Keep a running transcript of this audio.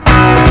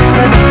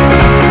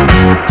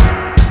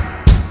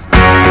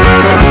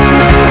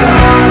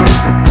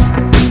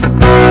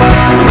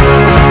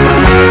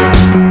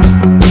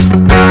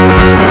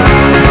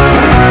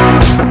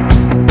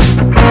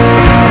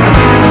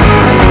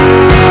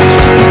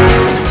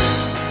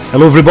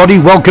Hello everybody,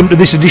 welcome to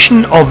this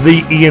edition of the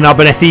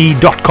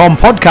IanAbernethy.com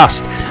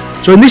podcast.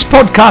 So in this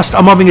podcast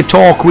I'm having a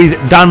talk with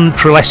Dan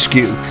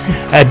Trelescu.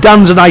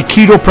 Dan's an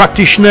Aikido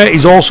practitioner.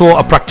 He's also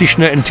a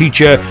practitioner and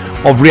teacher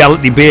of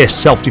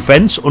reality-based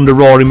self-defense under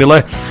Rory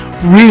Miller.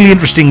 Really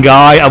interesting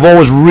guy. I've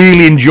always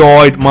really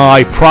enjoyed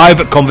my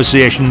private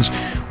conversations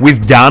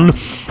with Dan.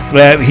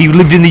 He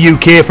lived in the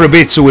UK for a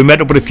bit, so we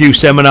met up at a few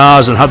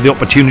seminars and had the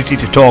opportunity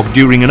to talk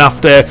during and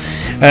after.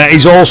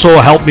 He's also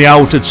helped me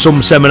out at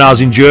some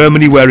seminars in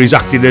Germany where he's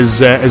acted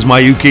as my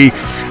uke.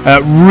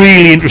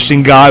 Really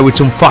interesting guy with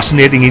some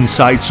fascinating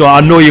insights, so I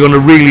know you're going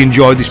to really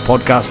enjoy this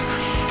podcast.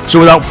 So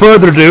without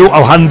further ado,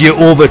 I'll hand you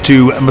over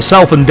to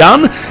myself and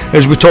Dan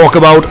as we talk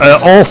about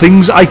all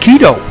things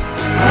Aikido.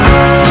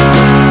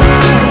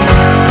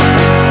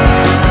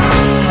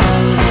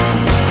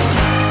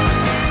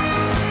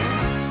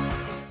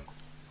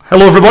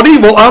 Hello everybody,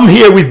 well I'm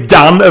here with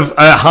Dan of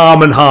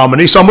Harm and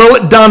Harmony, so I'm going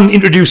to let Dan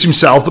introduce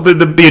himself, but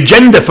the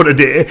agenda for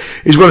today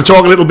is we're going to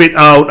talk a little bit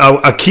about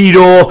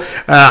Aikido,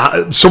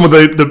 some of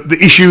the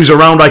issues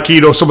around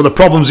Aikido, some of the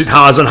problems it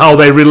has and how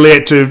they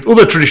relate to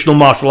other traditional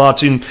martial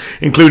arts,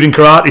 including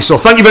karate. So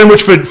thank you very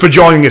much for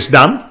joining us,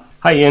 Dan.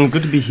 Hi Ian,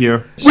 good to be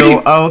here. So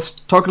I'll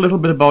talk a little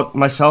bit about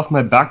myself,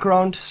 my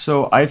background.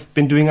 So I've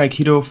been doing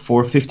Aikido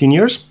for 15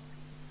 years.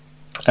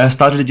 I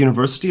started at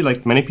university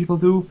like many people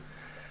do.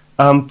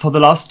 For the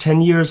last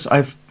 10 years,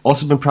 I've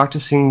also been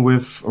practicing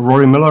with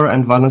Rory Miller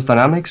and Violence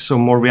Dynamics, so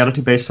more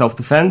reality-based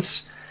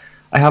self-defense.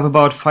 I have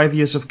about 5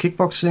 years of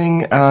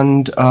kickboxing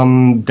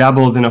and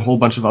dabbled in a whole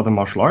bunch of other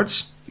martial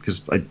arts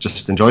because I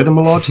just enjoy them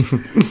a lot.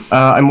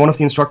 I'm one of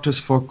the instructors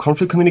for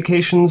conflict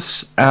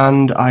communications,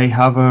 and I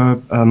have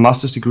a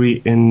master's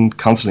degree in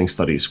counseling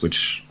studies,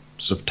 which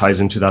sort of ties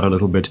into that a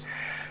little bit.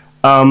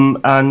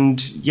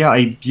 And yeah,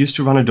 I used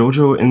to run a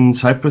dojo in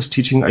Cyprus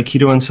teaching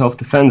Aikido and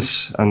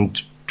self-defense, and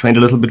trained a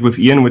little bit with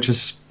Ian, which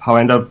is how I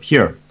ended up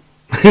here.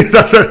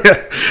 That's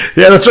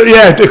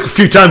a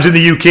few times in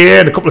the UK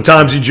and a couple of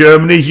times in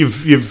Germany.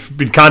 You've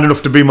been kind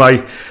enough to be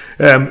my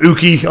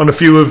uke on a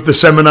few of the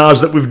seminars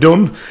that we've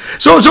done.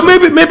 So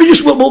maybe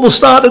just we'll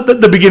start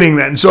at the beginning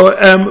then. So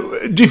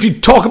if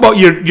you talk about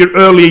your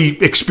early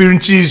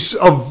experiences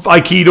of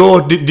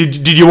Aikido,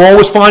 did you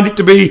always find it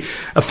to be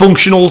a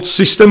functional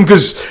system?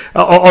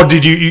 Or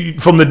did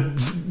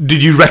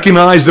you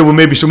recognise there were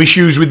maybe some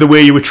issues with the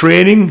way you were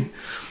training?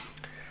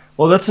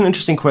 Well, that's an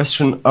interesting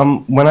question.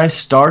 When I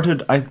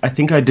started, I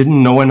think I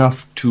didn't know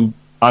enough to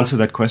answer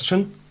that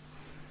question.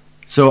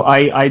 So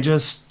I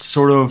just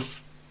sort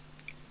of,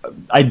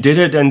 I did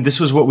it and this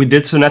was what we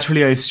did. So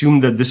naturally I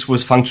assumed that this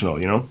was functional,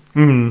 you know?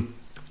 Mm-hmm.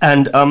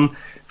 And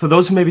for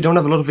those who maybe don't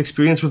have a lot of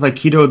experience with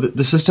Aikido,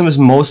 the system is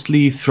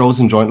mostly throws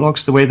and joint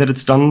locks the way that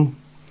it's done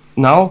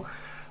now.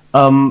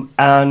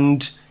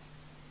 And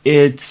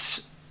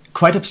it's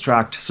quite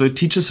abstract. So it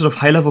teaches sort of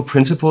high-level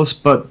principles,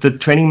 but the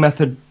training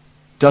method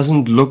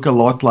doesn't look a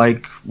lot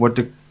like what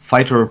the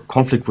fight or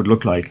conflict would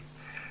look like.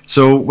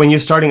 So when you're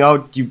starting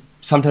out,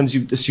 sometimes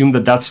you assume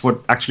that that's what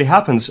actually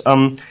happens.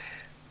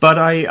 But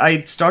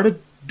I started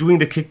doing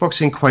the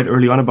kickboxing quite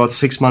early on, about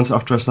 6 months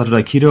after I started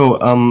Aikido,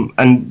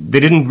 and they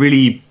didn't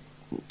really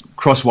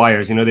cross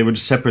wires, you know, they were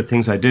just separate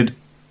things I did.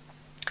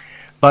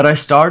 But I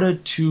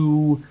started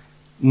to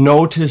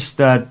notice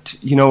that,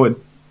 you know,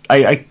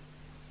 I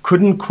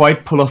couldn't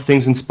quite pull off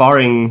things in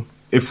sparring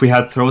if we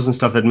had throws and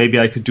stuff that maybe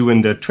I could do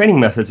in the training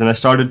methods. And I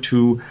started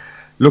to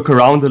look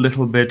around a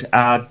little bit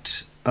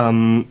at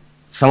some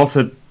of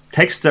the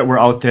texts that were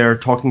out there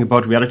talking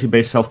about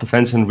reality-based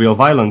self-defense and real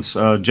violence.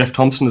 Jeff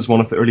Thompson is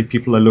one of the early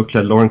people I looked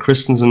at, Lauren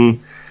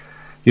Christensen,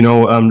 you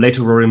know,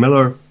 later Rory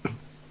Miller.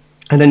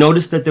 And I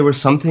noticed that there were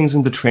some things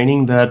in the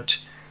training that,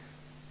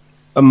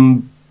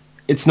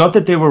 it's not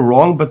that they were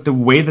wrong, but the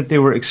way that they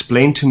were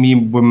explained to me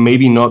were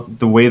maybe not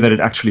the way that it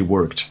actually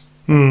worked.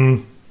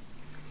 Mm.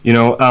 You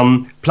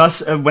know,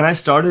 plus when I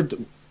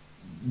started,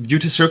 due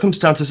to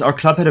circumstances, our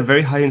club had a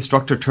very high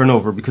instructor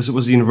turnover because it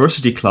was a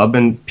university club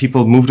and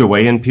people moved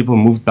away and people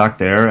moved back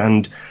there.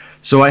 And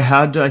so I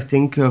had, I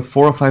think, 4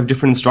 or 5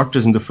 different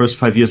instructors in the first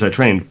 5 years I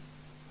trained.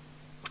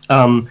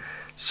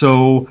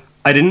 So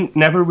I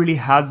never really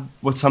had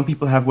what some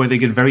people have where they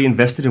get very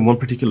invested in one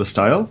particular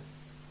style.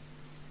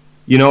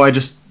 You know, I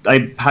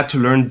had to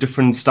learn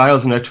different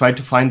styles and I tried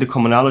to find the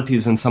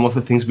commonalities and some of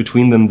the things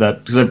between them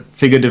because I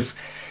figured if,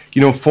 you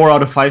know, 4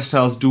 out of 5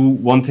 styles do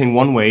one thing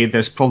one way,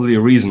 there's probably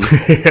a reason.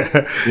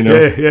 You know?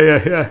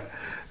 Yeah.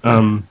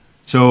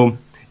 So,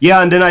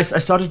 yeah, and then I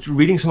started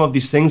reading some of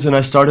these things and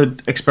I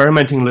started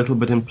experimenting a little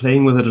bit and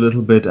playing with it a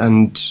little bit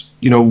and,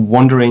 you know,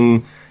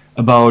 wondering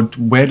about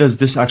where does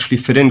this actually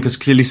fit in? Because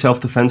clearly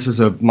self-defense is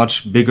a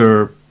much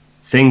bigger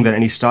thing than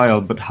any style,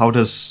 but how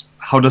does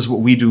what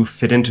we do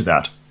fit into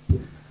that?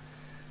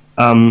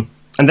 And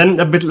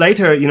then a bit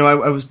later, you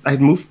know, I had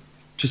moved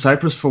to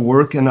Cyprus for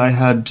work, and I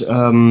had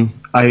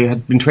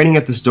been training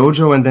at this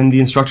dojo, and then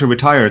the instructor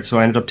retired, so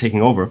I ended up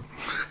taking over.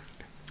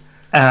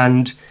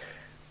 And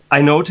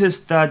I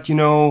noticed that, you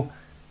know,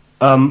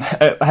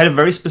 I had a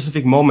very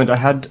specific moment.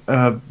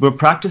 We're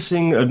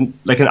practicing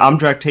like an arm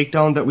drag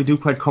takedown that we do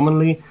quite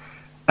commonly,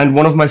 and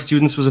one of my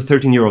students was a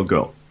 13-year-old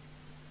girl.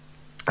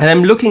 And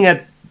I'm looking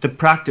at the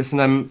practice,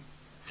 and I'm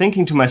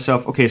thinking to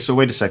myself, okay, so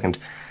wait a second.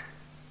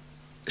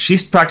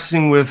 She's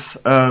practicing with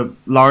a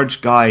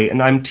large guy,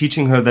 and I'm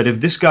teaching her that if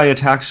this guy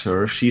attacks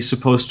her, she's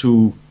supposed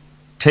to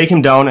take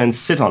him down and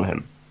sit on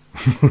him.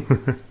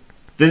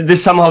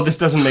 This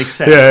doesn't make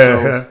sense.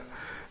 Yeah.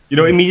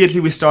 Immediately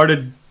we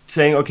started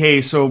saying,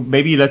 okay, so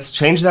maybe let's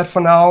change that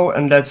for now,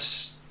 and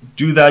let's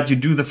do that. You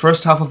do the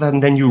first half of that,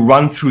 and then you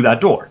run through that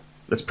door.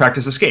 Let's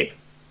practice escape.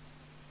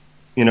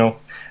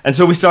 And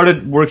so we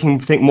started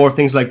working more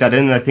things like that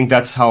in, and I think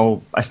that's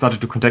how I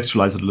started to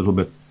contextualize it a little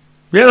bit.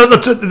 Yeah,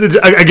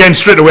 again,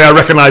 straight away I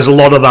recognise a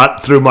lot of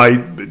that through my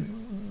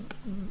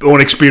own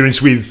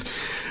experience with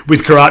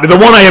karate. The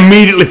one I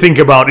immediately think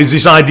about is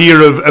this idea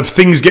of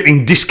things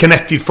getting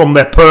disconnected from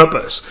their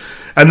purpose,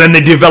 and then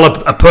they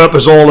develop a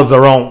purpose all of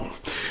their own.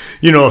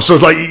 So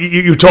it's like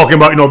you're talking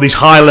about, these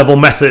high-level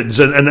methods,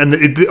 and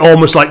it,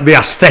 almost like the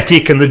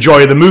aesthetic and the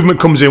joy of the movement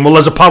comes in. Well,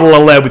 there's a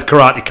parallel there with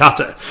karate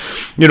kata.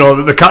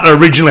 The kata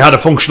originally had a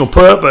functional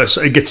purpose.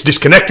 It gets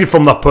disconnected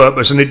from that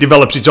purpose, and it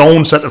develops its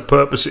own set of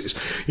purposes.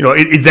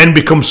 It then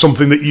becomes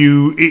something that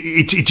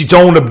it's its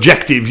own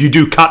objective. You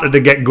do kata to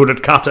get good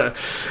at kata.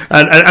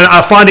 And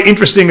I find it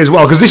interesting as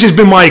well, because this has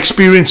been my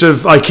experience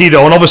of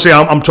Aikido, and obviously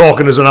I'm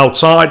talking as an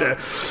outsider,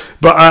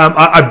 but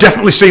I've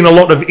definitely seen a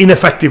lot of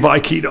ineffective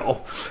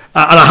Aikido.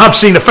 And I have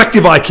seen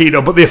effective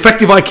Aikido, but the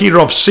effective Aikido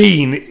I've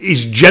seen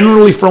is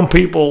generally from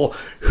people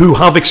who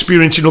have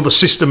experience in other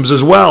systems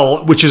as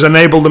well, which has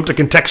enabled them to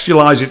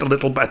contextualize it a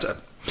little better.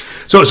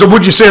 So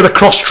would you say the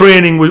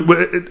cross-training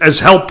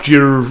has helped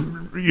your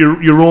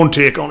own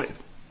take on it?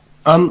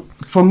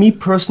 For me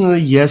personally,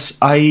 yes.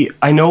 I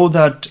know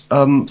that,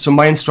 so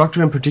my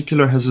instructor in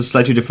particular has a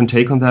slightly different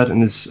take on that,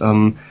 and is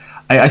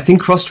I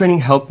think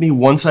cross-training helped me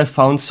once I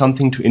found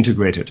something to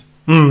integrate it.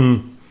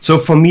 Mm-hmm. So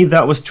for me,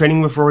 that was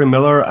training with Rory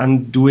Miller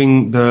and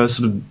doing the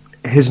sort of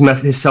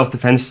his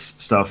self-defense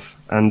stuff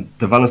and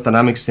the Wellness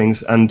Dynamics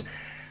things, and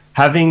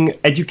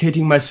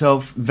educating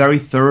myself very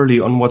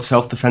thoroughly on what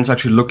self-defense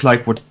actually looked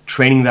like, what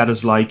training that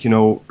is like,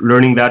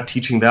 learning that,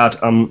 teaching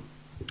that.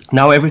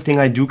 Now everything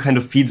I do kind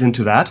of feeds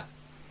into that.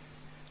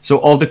 So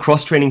all the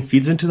cross-training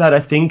feeds into that.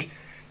 I think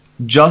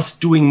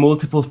just doing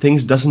multiple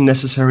things doesn't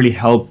necessarily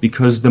help,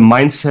 because the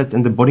mindset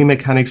and the body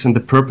mechanics and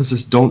the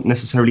purposes don't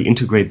necessarily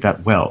integrate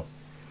that well.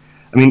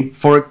 I mean,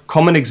 for a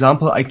common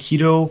example,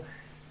 Aikido,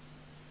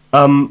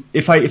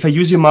 if I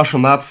use your martial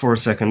map for a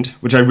second,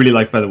 which I really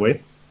like, by the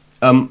way,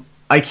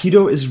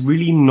 Aikido is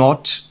really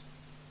not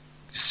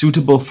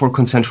suitable for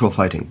consensual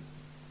fighting.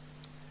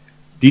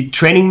 The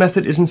training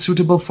method isn't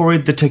suitable for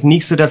it. The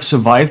techniques that have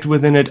survived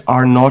within it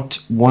are not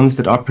ones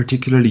that are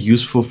particularly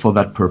useful for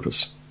that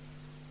purpose,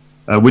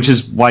 which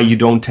is why you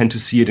don't tend to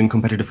see it in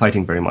competitive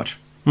fighting very much.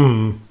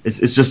 Mm.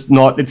 It's just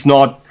not,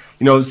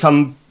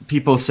 some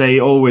people say,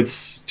 oh,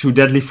 it's too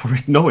deadly for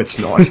it. No, it's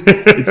not.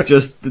 It's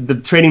just the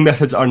training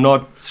methods are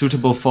not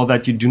suitable for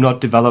that. You do not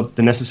develop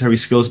the necessary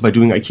skills by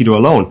doing Aikido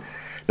alone.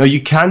 Now,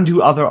 you can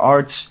do other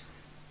arts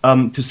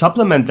to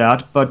supplement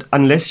that, but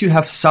unless you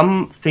have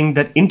something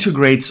that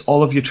integrates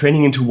all of your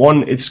training into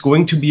one, it's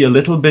going to be a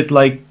little bit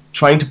like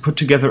trying to put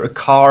together a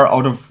car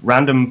out of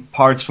random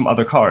parts from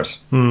other cars.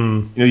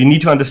 You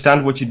need to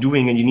understand what you're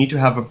doing, and you need to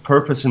have a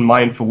purpose in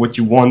mind for what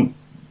you want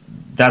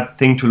that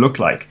thing to look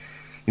like.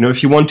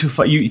 If you want to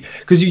fight,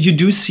 because you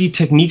do see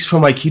techniques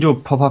from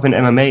Aikido pop up in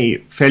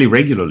MMA fairly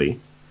regularly,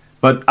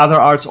 but other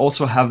arts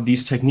also have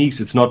these techniques.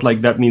 It's not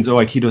like that means, oh,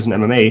 Aikido is an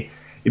MMA.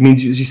 It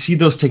means you see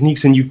those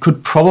techniques, and you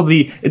could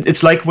probably...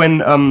 It's like when,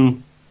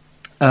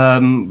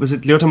 was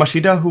it Ryota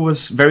Mashida who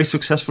was very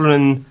successful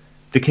in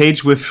the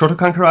cage with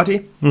Shotokan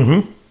Karate?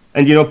 Mm-hmm.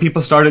 And,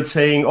 people started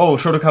saying, oh,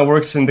 Shotokan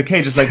works in the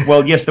cage. It's like,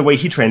 well, yes, the way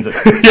he trains it.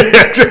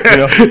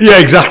 Yeah,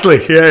 exactly.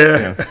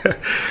 Yeah.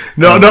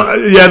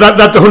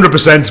 That's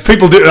 100%.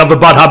 People do have a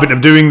bad habit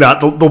of doing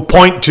that. They'll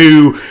point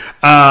to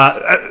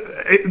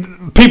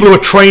people who are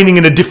training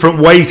in a different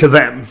way to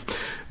them,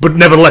 but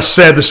nevertheless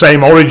share the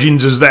same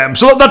origins as them.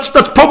 So that's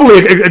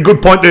probably a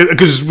good point,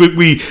 because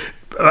we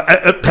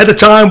ahead of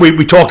time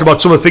we talked about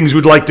some of the things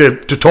we'd like to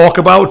talk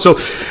about. So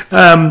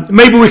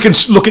maybe we can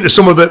look into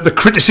some of the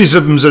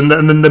criticisms and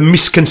then the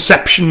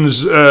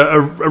misconceptions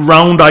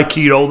around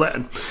Aikido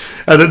then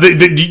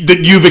that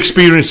you've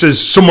experienced as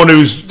someone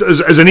who's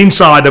as an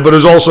insider, but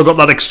has also got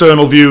that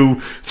external view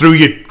through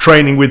your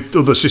training with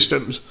other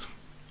systems.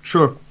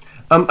 Sure.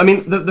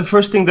 The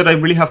first thing that I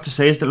really have to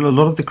say is that a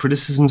lot of the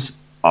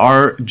criticisms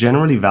are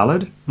generally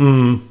valid.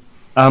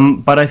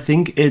 But I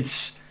think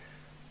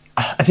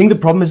the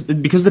problem is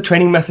that because the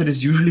training method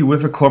is usually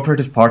with a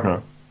cooperative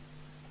partner,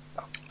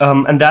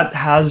 and that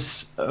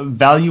has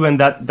value, and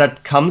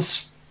that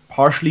comes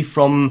partially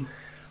from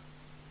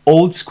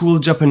old school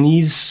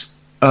Japanese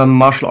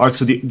martial arts.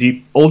 So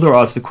the older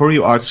arts, the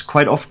Koryo arts,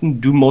 quite often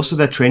do most of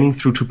their training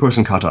through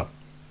two-person kata.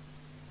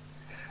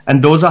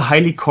 And those are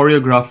highly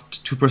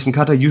choreographed two-person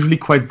kata, usually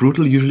quite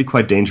brutal, usually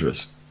quite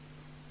dangerous.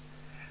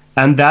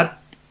 And that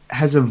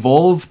has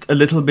evolved a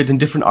little bit, and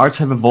different arts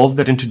have evolved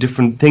that into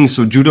different things.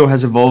 So judo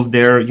has evolved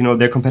their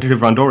competitive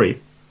randori.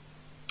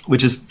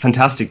 which is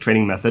fantastic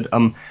training method.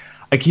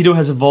 Aikido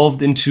has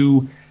evolved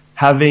into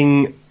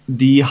having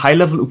the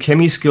high-level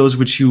ukemi skills,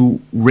 which you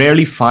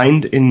rarely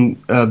find in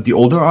the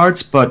older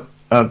arts, but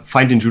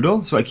find in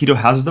Judo. So Aikido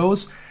has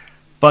those,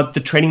 but the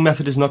training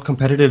method is not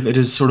competitive. It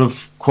is sort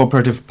of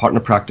cooperative partner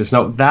practice.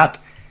 Now, that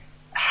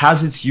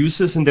has its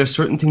uses, and there are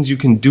certain things you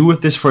can do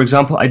with this. For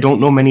example, I don't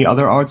know many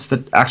other arts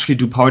that actually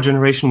do power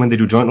generation when they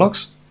do joint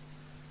locks.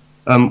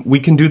 We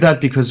can do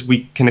that because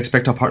we can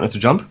expect our partner to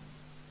jump.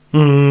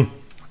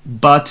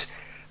 But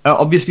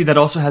obviously that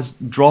also has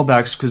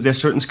drawbacks, because there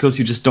are certain skills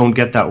you just don't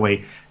get that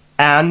way.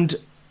 And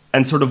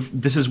sort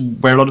of this is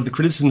where a lot of the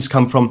criticisms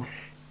come from.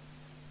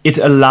 It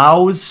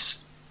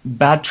allows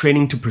bad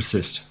training to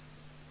persist.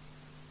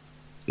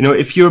 You know,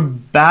 if you're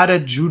bad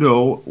at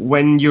judo,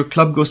 when your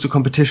club goes to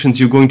competitions,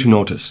 you're going to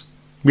notice.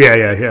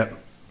 Yeah.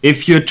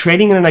 If you're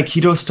training in an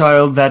Aikido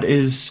style that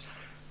is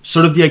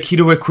sort of the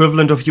Aikido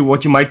equivalent of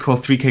what you might call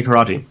 3K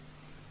karate,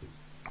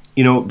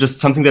 you know, just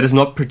something that is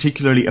not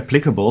particularly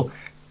applicable,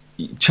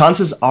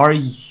 chances are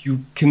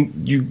you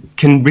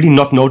can really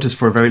not notice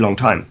for a very long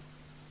time.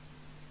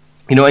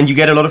 You know, and you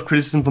get a lot of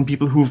criticism from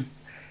people who've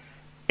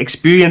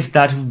experienced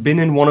that, who've been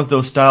in one of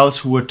those styles,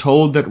 who were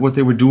told that what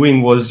they were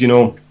doing was, you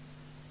know,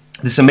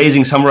 this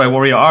amazing samurai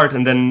warrior art,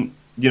 and then,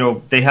 you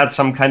know, they had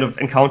some kind of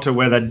encounter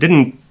where that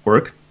didn't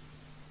work,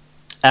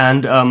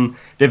 and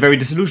they're very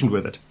disillusioned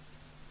with it.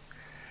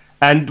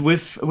 And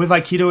with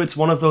Aikido, it's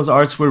one of those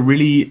arts where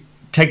really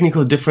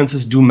technical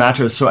differences do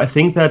matter. So I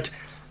think that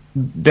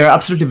there are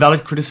absolutely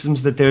valid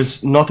criticisms that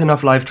there's not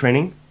enough live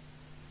training.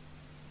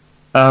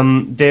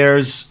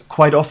 There's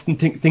quite often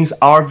things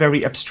are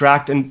very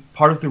abstract, and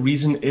part of the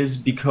reason is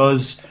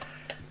because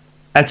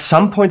at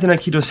some point in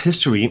Aikido's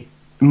history,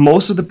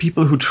 most of the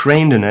people who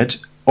trained in it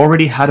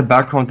already had a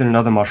background in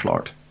another martial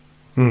art.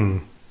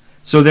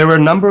 So there were a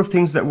number of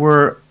things that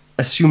were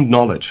assumed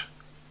knowledge.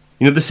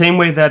 You know, the same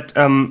way that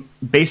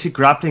basic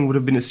grappling would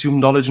have been assumed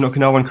knowledge in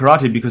Okinawan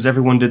karate because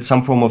everyone did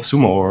some form of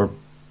sumo or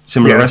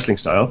similar wrestling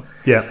style.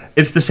 Yeah.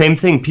 It's the same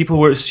thing. People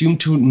were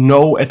assumed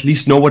to at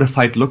least know what a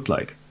fight looked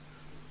like,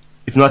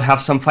 if not have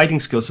some fighting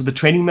skills. So the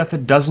training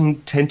method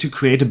doesn't tend to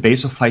create a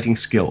base of fighting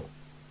skill.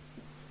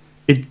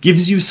 It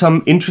gives you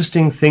some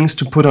interesting things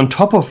to put on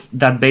top of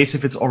that base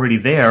if it's already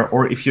there,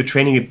 or if you're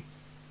training it,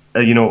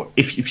 you know,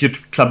 if your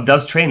club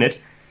does train it,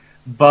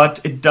 but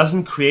it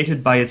doesn't create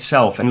it by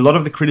itself. And a lot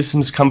of the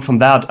criticisms come from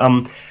that.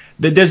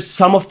 There's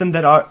some of them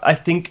that are, I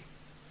think,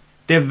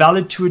 they're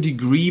valid to a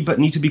degree, but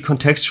need to be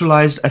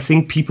contextualized. I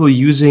think people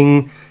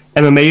using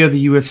MMA or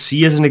the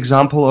UFC as an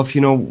example of,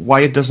 you know,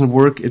 why it doesn't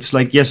work, it's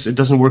like, yes, it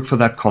doesn't work for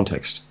that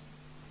context.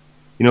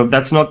 You know,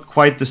 that's not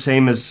quite the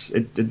same as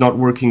it not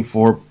working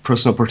for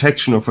personal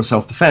protection or for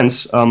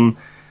self-defense,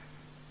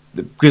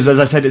 because, as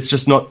I said, it's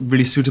just not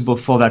really suitable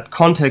for that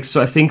context.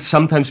 So I think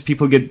sometimes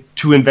people get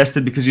too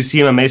invested because you see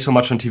MMA so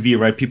much on TV,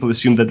 right? People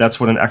assume that that's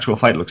what an actual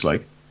fight looks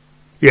like.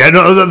 Yeah,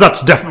 no,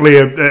 that's definitely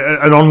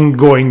an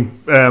ongoing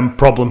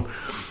problem.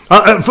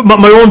 From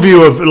my own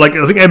view of, like,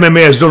 I think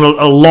MMA has done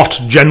a lot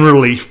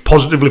generally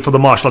positively for the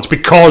martial arts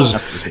because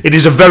it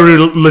is a very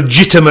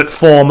legitimate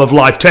form of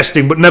live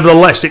testing, but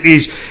nevertheless it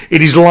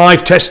is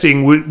live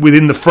testing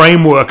within the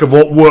framework of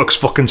what works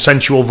for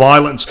consensual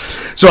violence.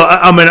 So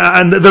I mean,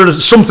 and there are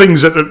some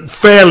things that are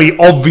fairly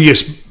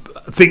obvious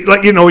things,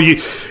 like, you know,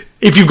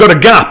 if you've got a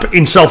gap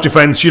in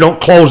self-defense, you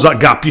don't close that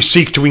gap, you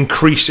seek to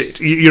increase it.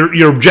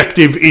 Your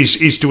objective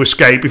is to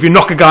escape. If you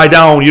knock a guy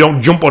down, you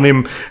don't jump on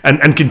him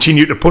and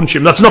continue to punch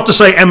him. That's not to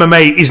say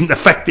MMA isn't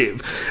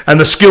effective, and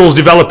the skills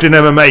developed in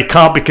MMA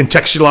can't be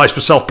contextualized for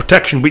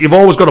self-protection, but you've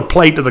always got to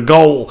play to the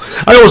goal.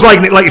 I always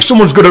like if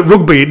someone's good at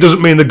rugby, it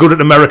doesn't mean they're good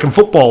at American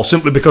football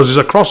simply because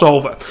there's a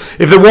crossover.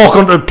 If they walk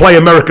on to play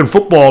American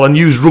football and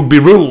use rugby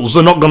rules,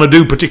 they're not going to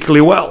do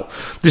particularly well,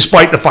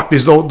 despite the fact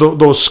there's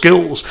those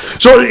skills.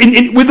 So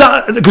with that,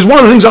 because one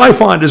of the things I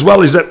find as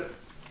well is that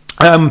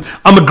I'm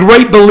a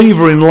great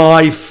believer in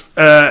live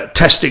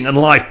testing and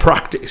live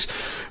practice,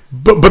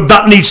 but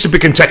that needs to be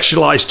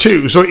contextualized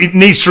too. So it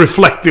needs to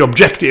reflect the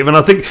objective. And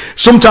I think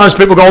sometimes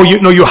people go,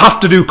 you have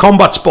to do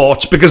combat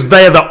sports because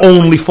they're the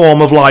only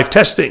form of live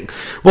testing.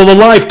 Well, the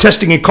live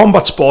testing in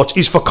combat sports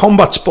is for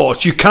combat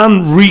sports. You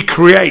can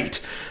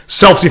recreate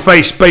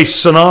self-defense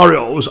based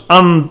scenarios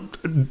and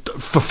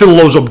fulfill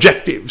those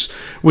objectives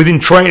within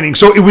training.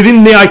 So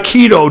within the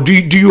Aikido,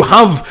 do you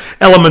have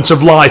elements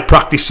of live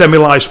practice,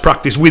 semi-live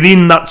practice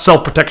within that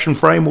self-protection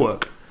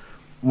framework?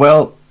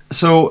 Well,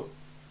 so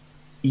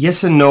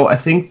yes and no. I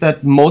think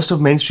that most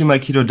of mainstream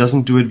Aikido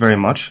doesn't do it very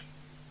much.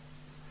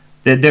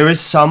 There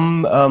is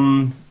some,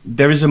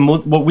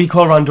 what we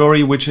call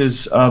randori, which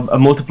is a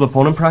multiple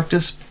opponent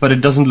practice, but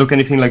it doesn't look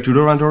anything like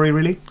judo randori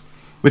really,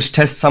 which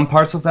tests some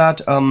parts of that.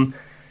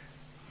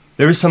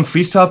 There is some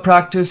freestyle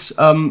practice,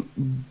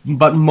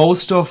 but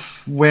most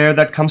of where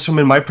that comes from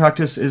in my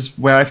practice is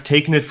where I've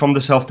taken it from the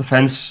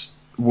self-defense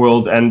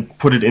world and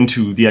put it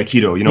into the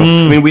Aikido. You know,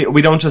 I mean,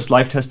 we don't just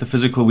live test the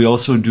physical; we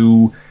also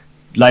do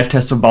live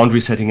tests of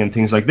boundary setting and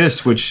things like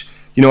this. Which,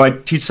 you know, I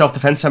teach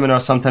self-defense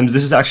seminars sometimes.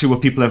 This is actually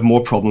what people have more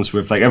problems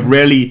with. Like, I've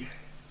rarely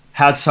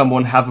had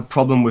someone have a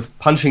problem with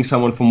punching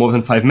someone for more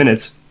than 5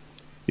 minutes.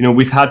 You know,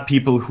 we've had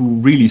people who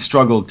really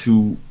struggle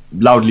to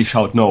loudly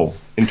shout no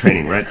in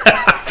training, right?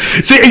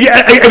 See,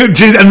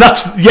 and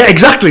that's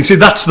exactly. See,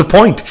 that's the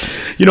point.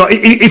 You know,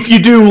 if you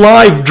do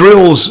live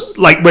drills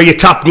like where you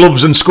tap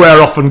gloves and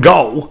square off and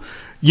go,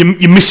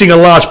 you're missing a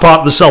large part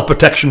of the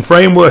self-protection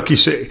framework. You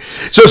see,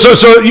 so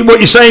what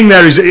you're saying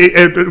there is,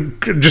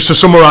 just to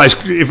summarise,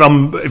 if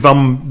I'm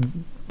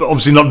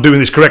obviously not doing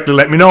this correctly,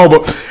 let me know.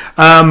 But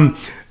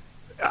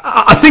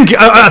I think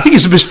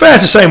it's fair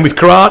to say, and with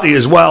karate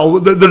as well,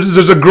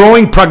 there's a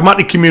growing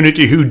pragmatic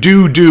community who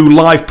do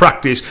live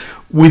practice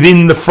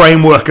within the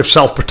framework of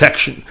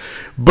self-protection,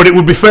 but it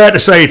would be fair to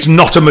say it's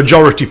not a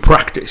majority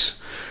practice.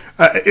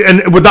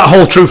 And would that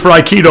hold true for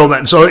Aikido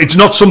then? So it's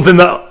not something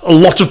that a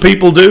lot of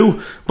people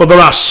do, but there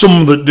are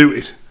some that do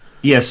it.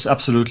 Yes,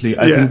 absolutely.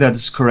 I think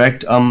that's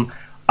correct.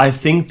 I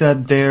think that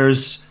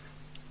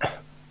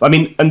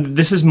and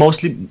this is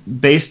mostly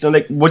based on,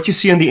 like, what you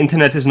see on the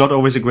internet is not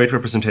always a great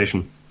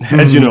representation,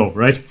 as you know,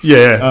 right?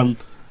 Yeah.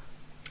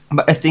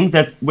 But I think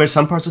that where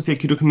some parts of the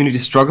Aikido community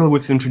struggle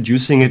with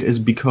introducing it is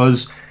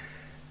because,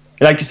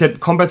 like you said,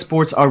 combat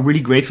sports are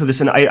really great for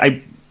this, and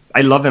I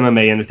love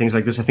MMA and things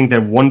like this. I think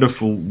they're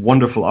wonderful,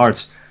 wonderful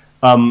arts.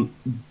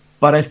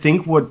 But I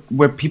think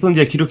where people in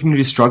the Aikido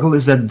community struggle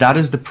is that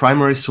is the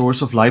primary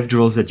source of live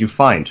drills that you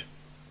find.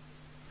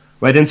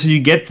 Right, and so you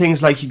get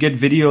things like, you get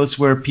videos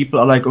where people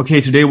are like,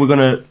 okay, today we're going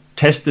to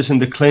test this in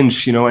the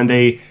clinch, you know, and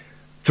they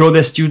throw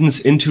their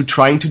students into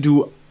trying to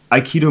do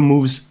Aikido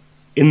moves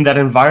in that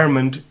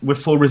environment with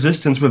full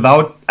resistance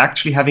without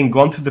actually having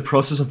gone through the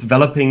process of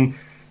developing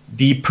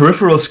the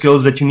peripheral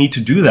skills that you need to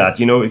do that.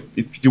 You know,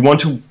 if you want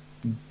to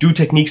do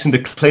techniques in the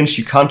clinch,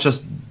 you can't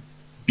just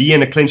be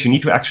in a clinch. You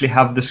need to actually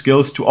have the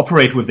skills to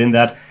operate within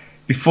that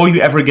before you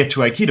ever get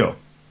to Aikido,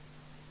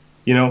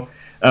 you know.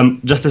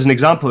 Just as an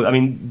example, I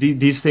mean,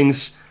 these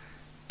things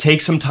take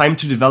some time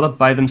to develop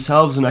by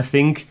themselves, and I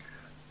think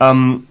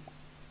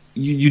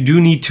you do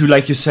need to,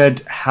 like you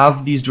said,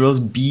 have these drills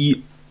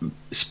be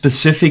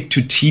specific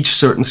to teach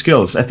certain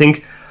skills. I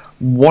think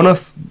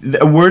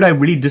a word I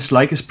really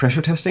dislike is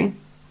pressure testing.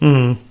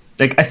 Mm-hmm.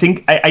 Like, I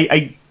think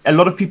a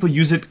lot of people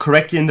use it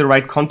correctly in the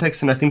right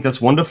context, and I think that's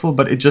wonderful,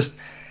 but it just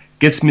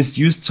gets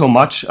misused so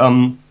much.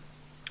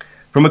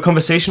 From a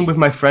conversation with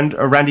my friend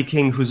Randy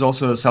King, who's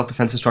also a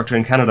self-defense instructor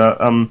in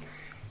Canada,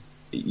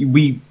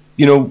 we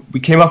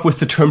came up with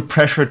the term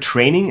pressure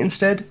training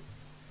instead,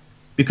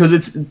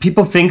 because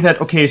people think that,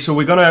 okay, so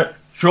we're gonna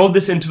throw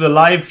this into the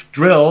live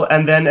drill,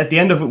 and then at the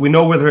end of it we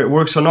know whether it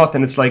works or not.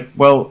 And it's like,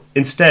 well,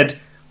 instead,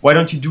 why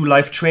don't you do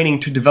live training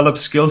to develop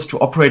skills to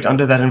operate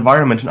under that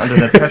environment and under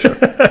that pressure?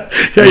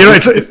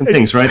 It's different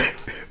things, right?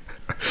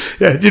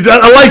 Yeah,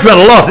 I like that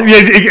a lot.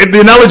 The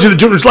analogy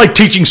that it's like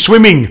teaching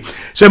swimming.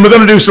 Saying we're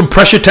going to do some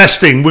pressure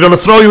testing. We're going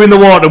to throw you in the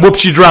water.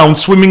 Whoops, you drown.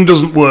 Swimming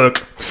doesn't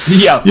work.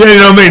 Yeah, you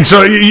know what I mean.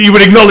 So you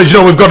would acknowledge,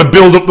 we've got to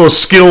build up those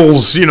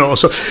skills. You know,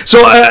 so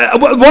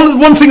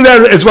one thing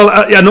there as well.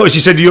 I noticed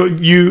you said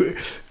you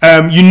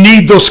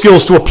need those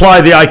skills to apply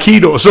the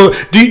Aikido. So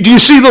do you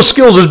see those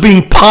skills as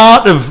being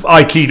part of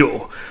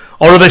Aikido,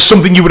 or are they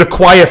something you would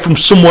acquire from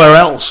somewhere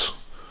else?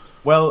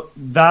 Well,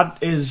 that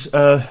is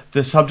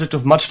the subject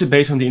of much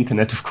debate on the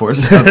internet, of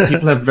course.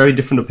 People have very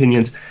different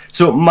opinions.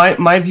 So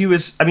my view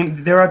is, I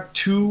mean, there are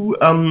two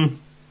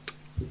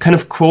kind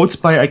of quotes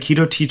by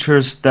Aikido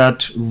teachers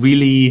that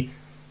really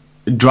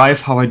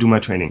drive how I do my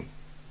training.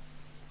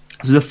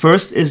 So the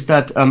first is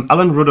that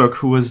Alan Ruddock,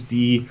 who was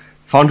the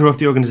founder of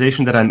the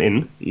organization that I'm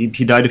in,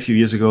 he died a few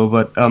years ago,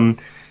 but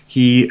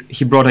he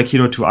brought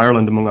Aikido to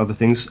Ireland, among other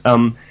things.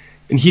 And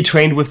he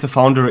trained with the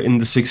founder in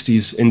the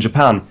 60s in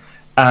Japan.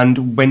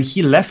 And when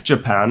he left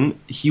Japan,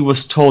 he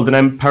was told, and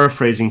I'm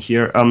paraphrasing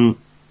here,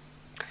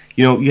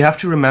 you have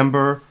to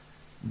remember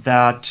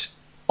that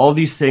all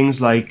these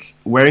things like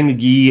wearing a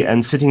gi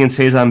and sitting in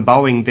seiza and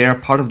bowing, they're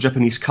part of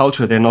Japanese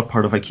culture. They're not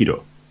part of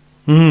Aikido.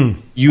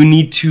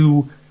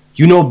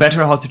 You know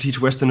better how to teach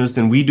Westerners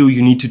than we do.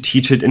 You need to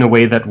teach it in a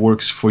way that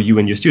works for you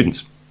and your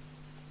students.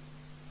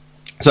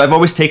 So I've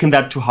always taken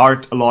that to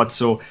heart a lot.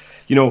 So,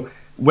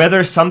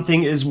 whether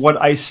something is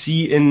what I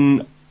see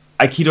in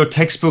Aikido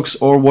textbooks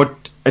or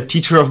what a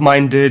teacher of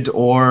mine did,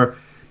 or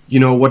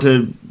what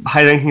a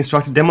high-ranking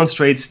instructor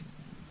demonstrates,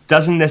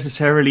 doesn't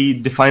necessarily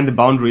define the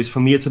boundaries. For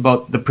me, it's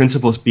about the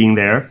principles being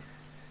there.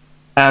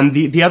 And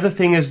the other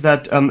thing is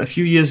that a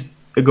few years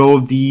ago,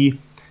 the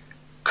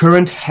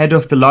current head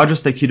of the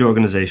largest Aikido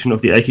organization,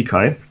 of the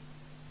Aikikai,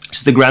 which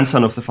is the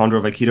grandson of the founder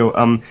of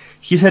Aikido,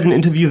 he said in an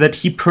interview that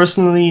he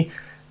personally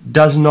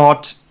does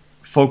not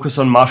focus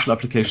on martial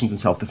applications in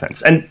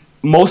self-defense. And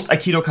most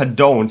Aikidoka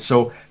don't,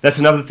 so that's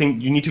another thing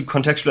you need to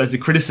contextualize the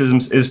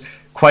criticisms, is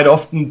quite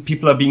often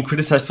people are being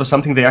criticized for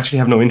something they actually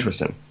have no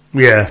interest in.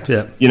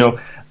 Yeah.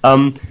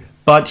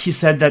 But he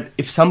said that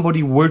if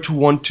somebody were to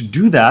want to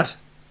do that,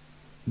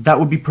 that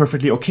would be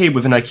perfectly okay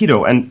with an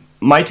Aikido. And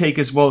my take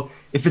is, well,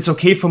 if it's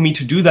okay for me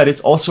to do that, it's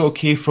also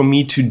okay for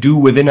me to do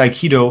within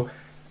Aikido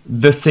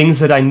the things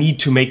that I need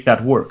to make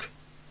that work.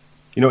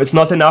 You know, it's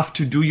not enough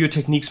to do your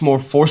techniques more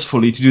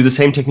forcefully, to do the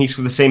same techniques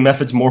with the same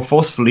methods more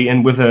forcefully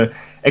and with a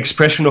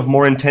expression of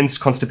more intense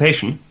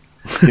constipation,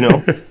 you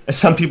know, as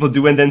some people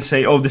do, and then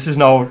say, oh, this is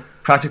now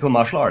practical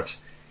martial arts.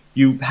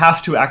 You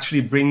have to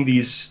actually bring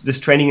this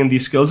training and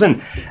these skills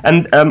in.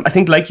 And I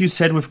think, like you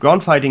said, with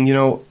ground fighting, you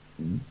know,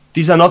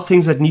 these are not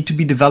things that need to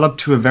be developed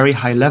to a very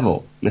high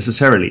level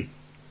necessarily.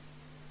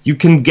 You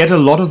can get a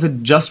lot of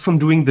it just from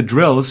doing the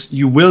drills.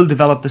 You will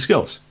develop the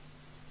skills.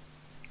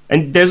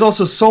 And there's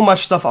also so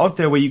much stuff out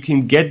there where you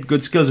can get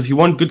good skills. If you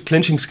want good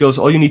clinching skills,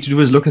 all you need to do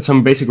is look at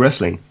some basic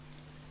wrestling.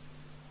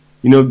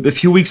 You know, a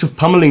few weeks of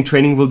pummeling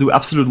training will do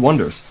absolute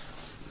wonders.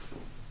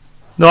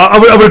 No, I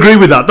would agree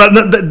with that.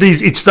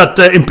 It's that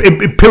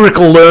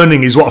empirical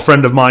learning is what a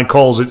friend of mine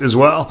calls it as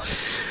well.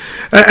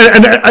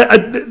 And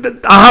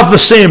I have the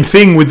same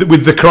thing with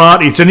the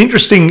karate. It's an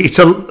interesting. It's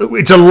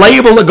a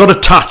label that got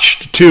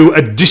attached to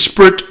a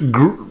disparate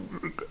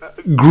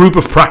group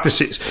of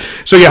practices.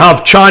 So you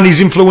have Chinese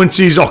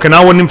influences,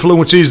 Okinawan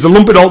influences. They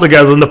lump it all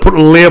together and they put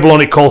a label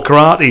on it called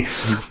karate.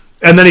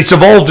 And then it's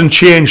evolved and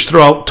changed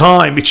throughout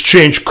time. It's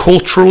changed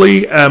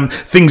culturally.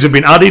 Things have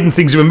been added and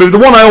things have been moved. The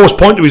one I always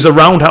point to is the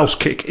roundhouse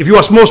kick. If you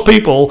ask most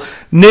people,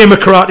 name a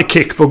karate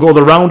kick, they'll go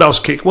the roundhouse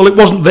kick. Well, it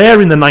wasn't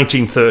there in the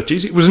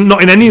 1930s. It was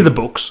not in any of the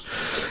books.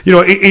 You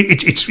know,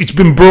 it's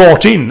been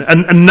brought in,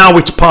 and now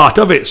it's part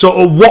of it.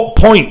 So at what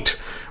point,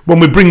 when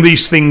we bring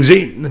these things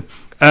in,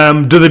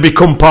 do they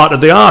become part of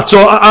the art?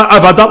 So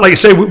I've had that, like I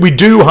say, we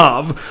do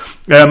have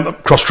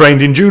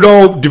cross-trained in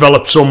judo,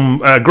 developed some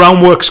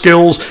groundwork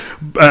skills.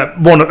 A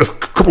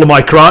couple of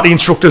my karate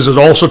instructors has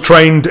also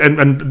trained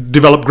and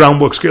developed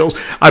groundwork skills.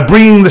 I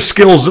bring the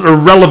skills that are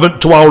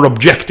relevant to our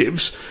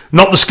objectives,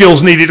 not the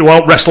skills needed to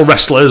out-wrestle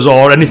wrestlers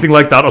or anything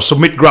like that, or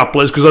submit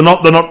grapplers, because they're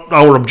not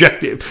our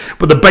objective,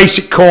 but the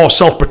basic core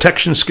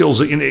self-protection skills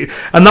that you need,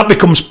 and that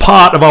becomes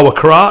part of our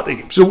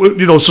karate. So,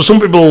 you know, so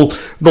some people,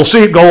 they'll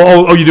see it,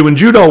 go, oh, you're doing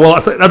judo. Well,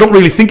 I don't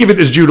really think of it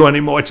as judo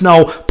anymore. It's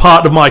now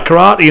part of my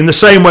karate, in the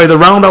same way the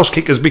roundhouse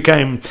kick has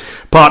become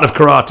part of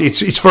karate.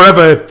 It's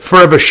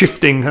forever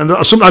shifting, and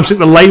I sometimes think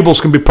the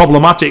labels can be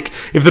problematic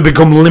if they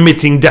become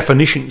limiting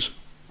definitions.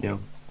 Yeah.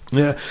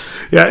 No,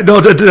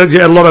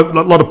 a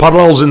lot of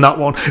parallels in that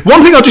one.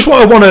 One thing I just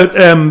want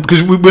to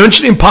because we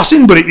mentioned it in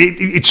passing, but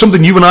it's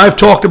something you and I have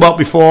talked about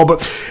before.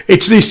 But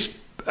it's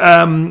this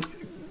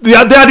the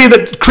idea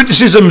that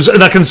criticisms,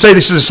 and I can say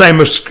this is the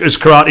same as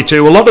karate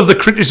too. A lot of the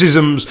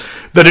criticisms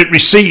that it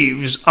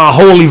receives are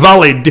wholly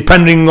valid,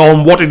 depending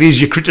on what it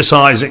is you're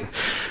criticising.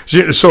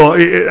 So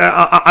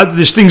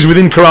there's things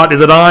within karate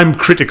that I'm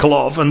critical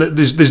of, and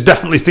there's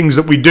definitely things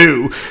that we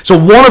do. So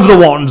one of the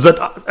ones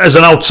that, as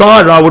an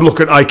outsider, I would look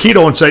at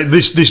Aikido and say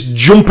this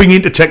jumping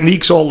into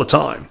techniques all the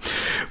time.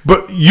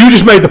 But you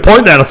just made the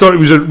point there, and I thought it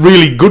was a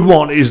really good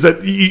one, is that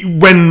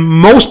when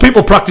most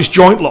people practice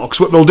joint locks,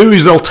 what they'll do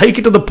is they'll take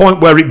it to the point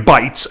where it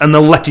bites and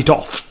they'll let it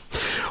off,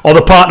 or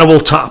the partner will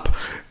tap.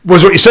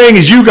 Whereas what you're saying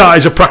is you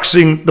guys are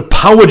practicing the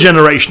power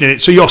generation in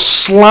it, so you're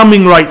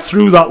slamming right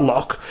through that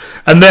lock,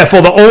 and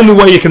therefore the only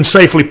way you can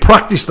safely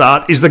practice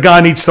that is the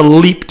guy needs to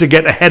leap to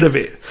get ahead of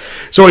it.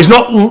 So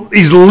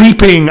he's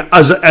leaping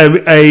as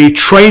a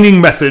training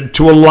method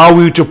to allow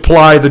you to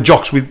apply the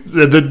jocks with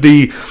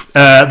the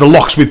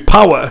locks with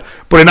power,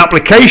 but in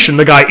application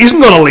the guy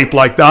isn't going to leap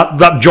like that.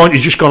 That joint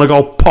is just going to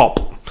go pop.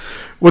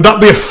 Would that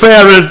be a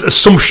fair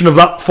assumption of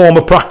that form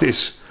of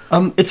practice?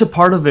 It's a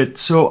part of it.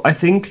 So I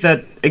think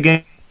that,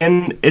 again,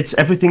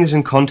 everything is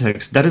in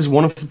context. That is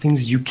one of the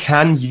things you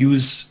can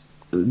use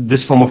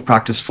this form of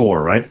practice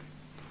for, right?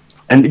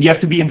 And you have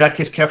to be, in that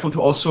case, careful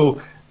to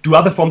also do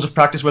other forms of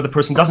practice where the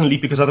person doesn't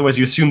leap, because otherwise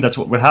you assume that's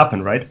what will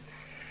happen, right?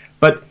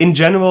 But in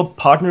general,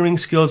 partnering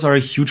skills are a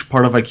huge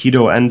part of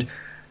Aikido, and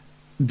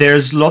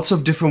there's lots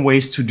of different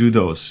ways to do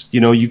those. You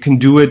know, you can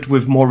do it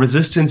with more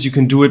resistance, you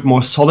can do it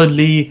more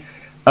solidly.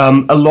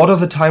 A lot of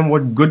the time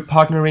what good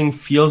partnering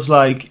feels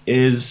like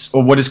is,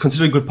 or what is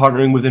considered good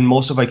partnering within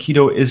most of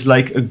Aikido, is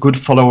like a good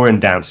follower in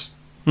dance.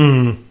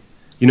 You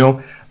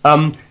know,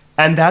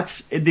 and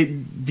that's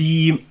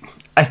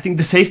I think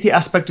the safety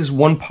aspect is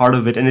one part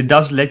of it, and it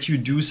does let you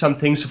do some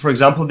things. So for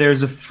example,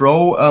 there's a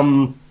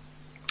throw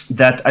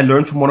that I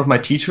learned from one of my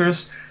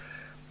teachers,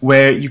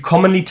 where you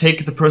commonly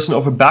take the person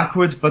over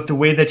backwards, but the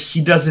way that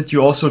he does it,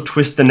 you also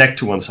twist the neck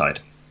to one side.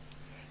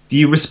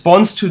 The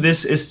response to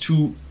this is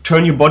to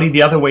turn your body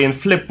the other way and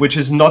flip, which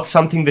is not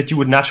something that you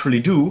would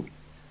naturally do.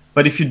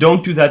 But if you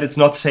don't do that, it's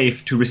not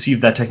safe to receive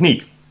that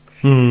technique.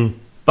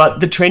 But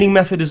the training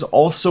method is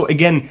also,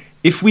 again,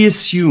 if we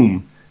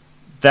assume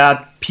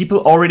that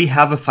people already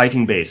have a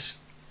fighting base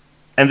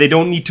and they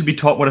don't need to be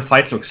taught what a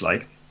fight looks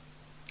like,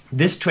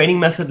 this training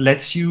method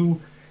lets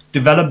you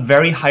develop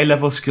very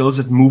high-level skills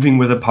at moving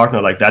with a partner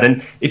like that.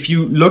 And if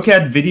you look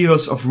at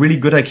videos of really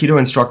good Aikido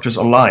instructors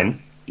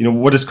online, you know,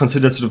 what is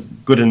considered sort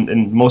of good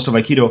in most of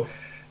Aikido,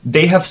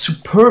 they have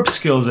superb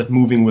skills at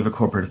moving with a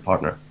cooperative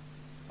partner.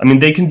 I mean,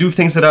 they can do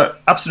things that are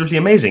absolutely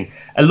amazing.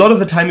 A lot of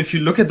the time, if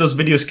you look at those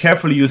videos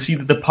carefully, you'll see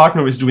that the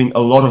partner is doing a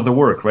lot of the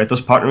work, right?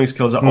 Those partnering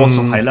skills are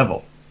also high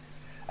level.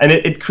 And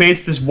it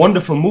creates this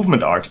wonderful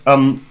movement art.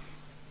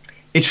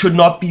 it should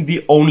not be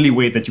the only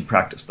way that you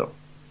practice, though.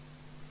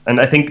 And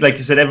I think, like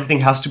you said, everything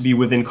has to be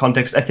within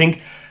context. I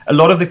think a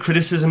lot of the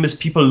criticism is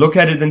people look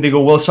at it and they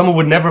go, well, someone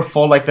would never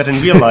fall like that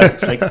in real life.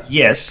 It's like,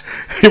 yes,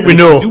 we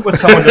know. Do what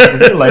someone does in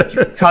real life.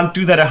 You can't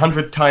do that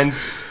 100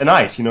 times a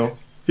night, you know?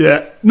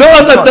 Yeah. No,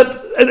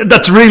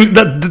 that's really,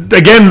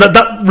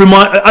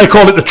 I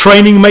call it the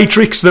training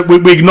matrix, that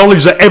we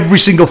acknowledge that every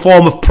single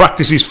form of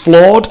practice is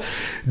flawed,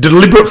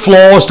 deliberate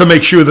flaws to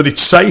make sure that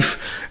it's safe,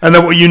 and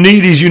that what you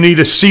need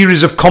a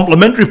series of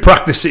complementary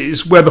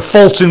practices where the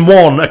faults in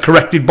one are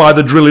corrected by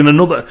the drill in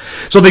another.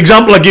 So the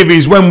example I give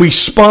is when we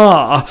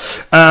spar,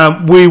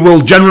 we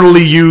will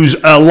generally use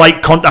a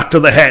light contact to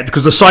the head,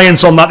 because the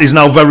science on that is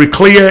now very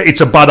clear.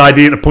 It's a bad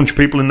idea to punch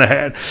people in the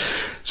head.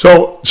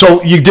 So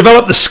you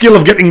develop the skill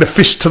of getting the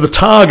fist to the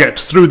target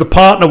through the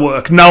partner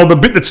work. Now the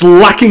bit that's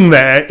lacking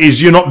there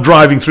is you're not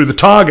driving through the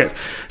target.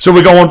 So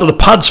we go onto the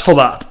pads for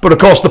that. But of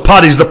course the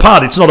pad is the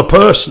pad, it's not a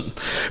person.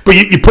 But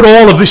you put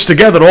all of this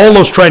together, all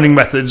those training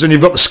methods, and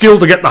you've got the skill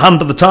to get the hand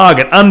to the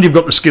target, and you've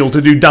got the skill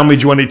to do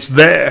damage when it's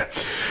there.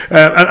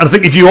 And I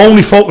think if you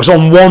only focus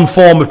on one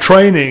form of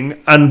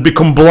training and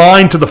become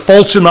blind to the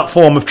faults in that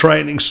form of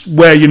training,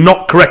 where you're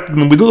not correcting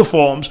them with other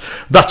forms,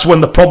 that's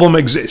when the problem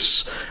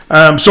exists.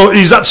 So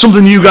is that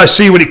something you guys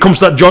see when it comes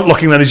to that joint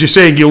locking then? As you're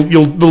saying,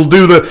 they'll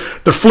do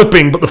the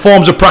flipping, but the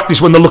forms of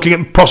practice when they're looking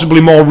at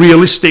possibly more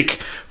realistic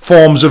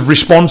forms of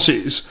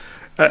responses,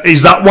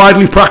 is that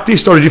widely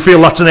practiced, or do you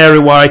feel that's an area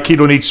where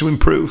Aikido needs to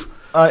improve?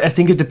 I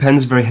think it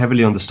depends very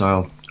heavily on the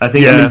style. I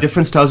think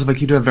different styles of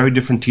Aikido have very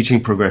different teaching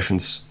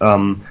progressions.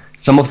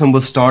 Some of them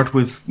will start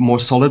with more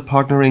solid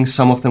partnering,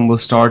 some of them will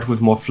start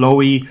with more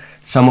flowy,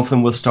 some of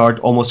them will start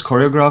almost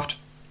choreographed.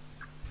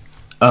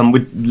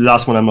 With the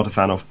last one I'm not a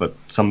fan of, but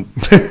some do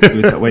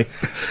it that way.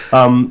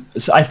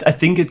 So I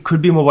think it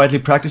could be more widely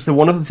practiced. And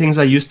one of the things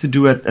I used to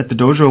do at the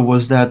dojo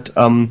was that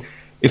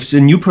if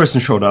a new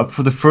person showed up,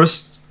 for the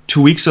first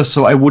 2 weeks or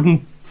so, I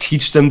wouldn't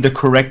teach them the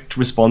correct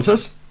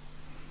responses.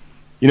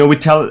 You know, we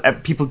tell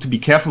people to be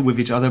careful with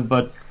each other,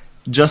 but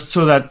just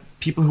so that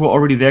people who are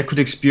already there could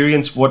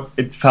experience what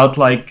it felt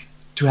like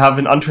to have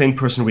an untrained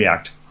person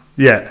react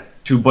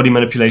to body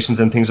manipulations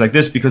and things like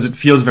this, because it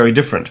feels very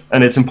different.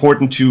 And it's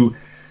important to...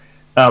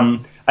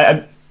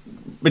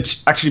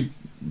 which actually,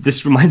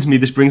 this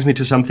brings me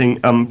to something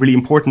really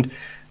important.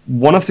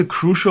 One of the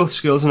crucial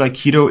skills in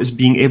Aikido is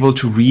being able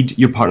to read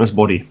your partner's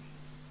body.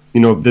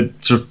 You know, the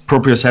sort of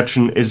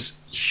proprioception is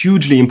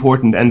hugely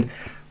important. And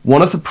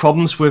one of the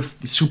problems with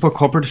the super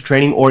cooperative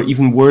training, or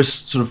even worse,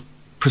 sort of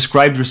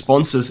prescribed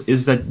responses,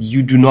 is that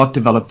you do not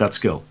develop that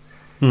skill.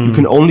 You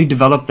can only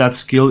develop that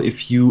skill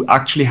if you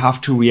actually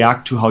have to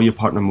react to how your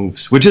partner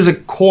moves, which is a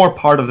core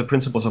part of the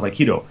principles of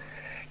Aikido.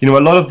 You know,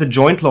 a lot of the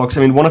joint locks,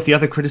 I mean, one of the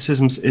other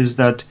criticisms is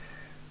that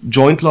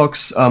joint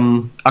locks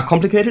are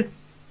complicated.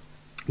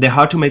 They're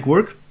hard to make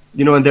work,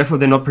 you know, and therefore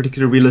they're not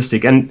particularly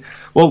realistic. And,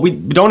 well, we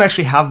don't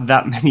actually have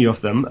that many of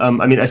them.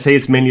 I mean, I say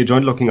it's mainly a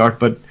joint locking art,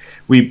 but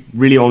we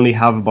really only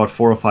have about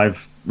 4 or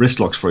 5 wrist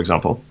locks, for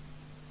example.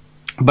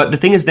 But the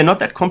thing is, they're not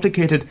that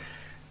complicated.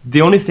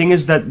 The only thing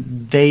is that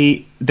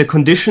the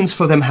conditions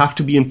for them have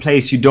to be in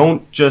place. You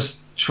don't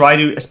just try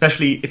to,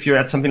 especially if you're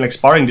at something like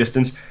sparring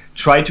distance,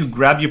 try to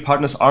grab your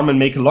partner's arm and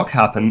make a lock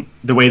happen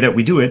the way that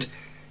we do it.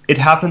 It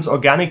happens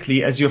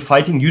organically as you're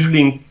fighting,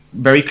 usually in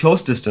very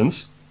close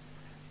distance,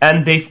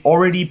 and they've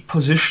already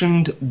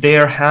positioned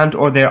their hand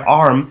or their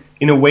arm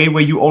in a way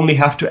where you only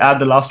have to add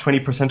the last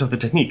 20% of the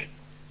technique.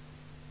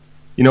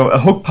 You know, a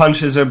hook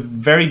punch is a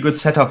very good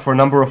setup for a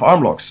number of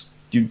arm locks.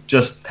 You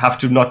just have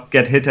to not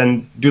get hit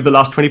and do the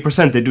last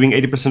 20%. They're doing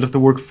 80% of the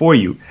work for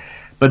you.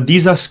 But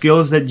these are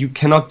skills that you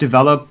cannot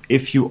develop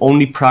if you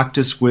only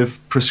practice with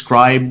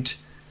prescribed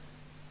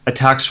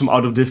attacks from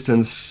out of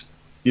distance.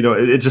 You know,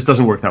 it just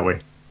doesn't work that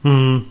way.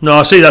 No,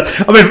 I see that.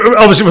 I mean,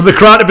 obviously, from the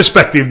karate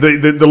perspective,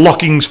 the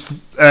lockings,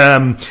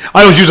 I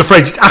always use the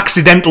phrase, it's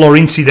accidental or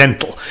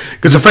incidental,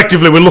 because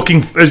effectively we're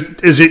looking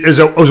as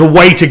a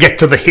way to get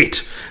to the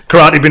hit.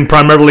 Karate being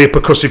primarily a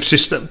percussive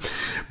system.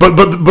 But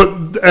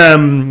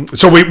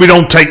so we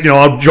don't take, you know,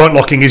 our joint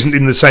locking isn't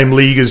in the same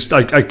league as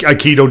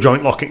Aikido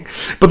joint locking.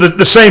 But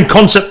the same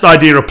concept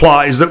idea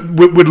applies, that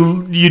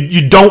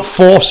you don't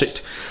force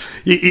it.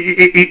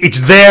 It's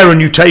there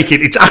and you take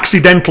it. It's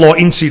accidental or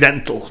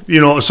incidental,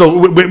 you know.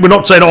 So we're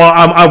not saying,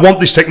 I want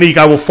this technique,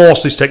 I will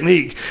force this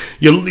technique.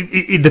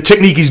 The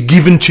technique is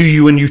given to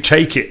you and you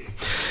take it.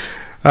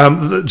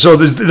 So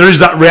there is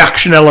that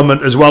reaction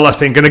element as well, I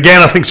think. And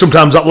again, I think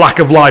sometimes that lack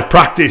of live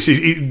practice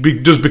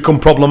does become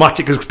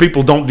problematic because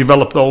people don't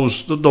develop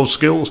those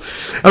skills.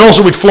 And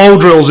also with flow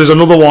drills is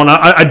another one.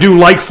 I do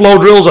like flow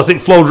drills. I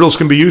think flow drills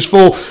can be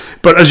useful.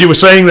 But as you were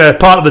saying there,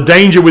 part of the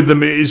danger with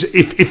them is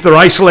if they're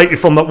isolated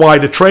from that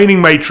wider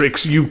training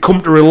matrix, you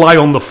come to rely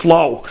on the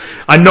flow.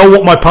 I know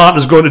what my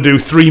partner's going to do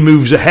 3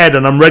 moves ahead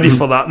and I'm ready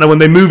for that. Now when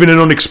they move in an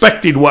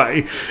unexpected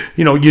way,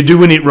 you know, you're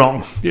doing it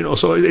wrong. You know,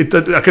 so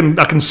I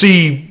can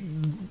see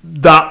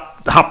that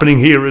happening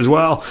here as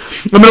well.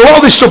 I mean, a lot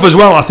of this stuff as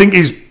well, I think,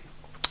 is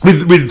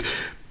with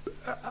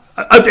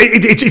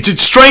it's a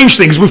strange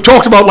thing, because we've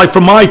talked about, like,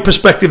 from my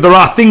perspective, there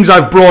are things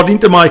I've brought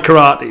into my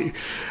karate,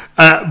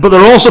 but there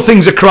are also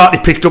things that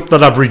karate picked up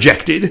that I've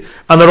rejected,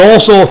 and there are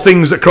also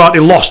things that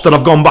karate lost that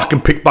I've gone back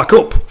and picked back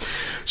up.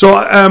 So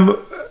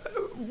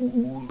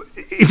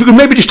if we could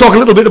maybe just talk a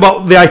little bit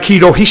about the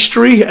Aikido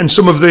history and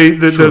some of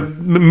the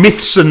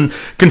myths and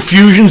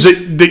confusions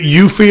that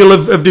you feel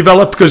have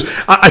developed, because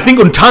I think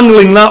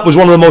untangling that was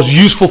one of the most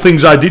useful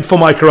things I did for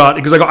my karate,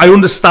 because I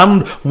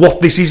understand what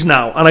this is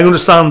now, and I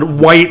understand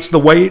why it's the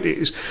way it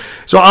is.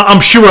 So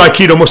I'm sure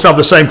Aikido must have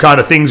the same kind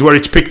of things, where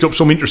it's picked up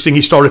some interesting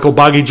historical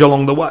baggage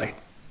along the way.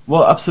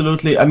 Well,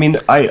 absolutely. I mean,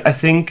 I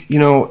think,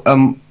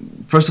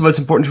 first of all, it's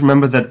important to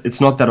remember that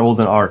it's not that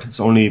old an art. It's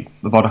only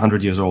about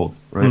 100 years old,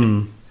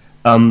 right?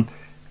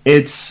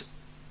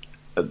 It's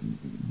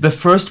the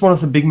first one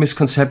of the big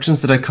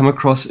misconceptions that I come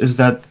across is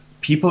that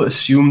people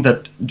assume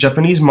that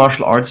Japanese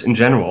martial arts in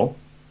general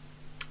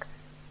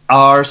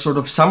are sort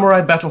of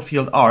samurai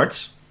battlefield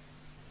arts,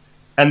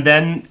 and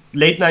then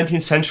late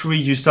 19th century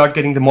you start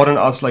getting the modern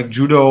arts like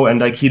judo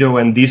and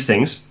aikido and these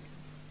things,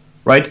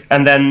 right?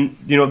 And then,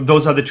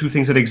 those are the two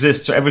things that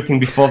exist, so everything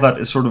before that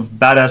is sort of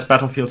badass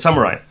battlefield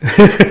samurai.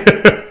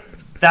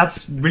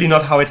 That's really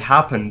not how it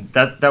happened.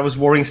 That was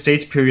Warring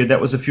States period. That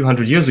was a few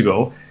hundred years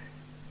ago.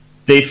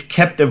 They've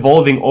kept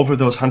evolving over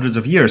those hundreds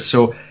of years.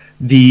 So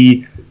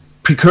the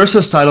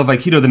precursor style of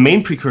Aikido, the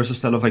main precursor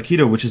style of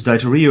Aikido, which is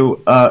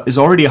Daito-Ryu, is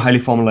already a highly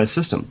formalized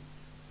system.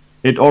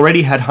 It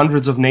already had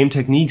hundreds of name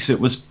techniques. It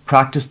was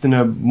practiced in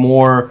a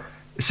more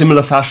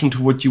similar fashion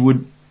to what you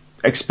would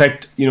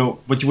expect,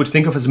 what you would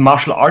think of as a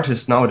martial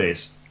artist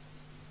nowadays.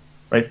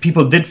 Right?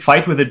 People did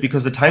fight with it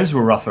because the times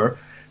were rougher,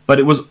 but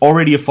it was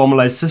already a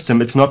formalized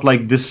system. It's not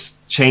like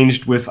this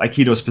changed with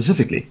Aikido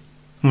specifically.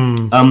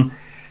 The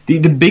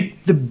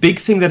big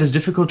thing that is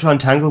difficult to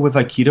untangle with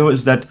Aikido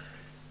is that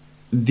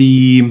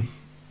the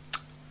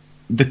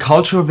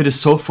culture of it is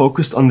so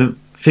focused on the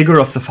figure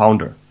of the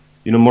founder.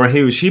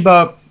 Morihei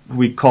Ueshiba, who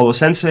we call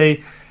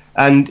O-sensei,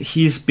 and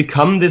he's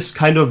become this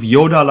kind of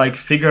Yoda-like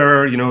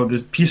figure,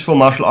 this peaceful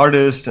martial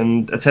artist,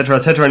 and etc.,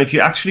 etc. And if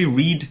you actually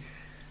read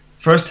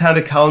first-hand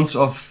accounts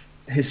of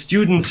his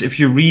students, if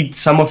you read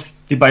some of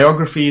the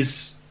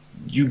biographies,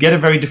 you get a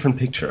very different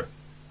picture.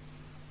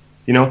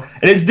 And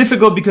it's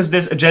difficult because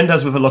there's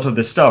agendas with a lot of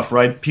this stuff,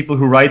 right? People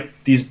who write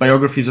these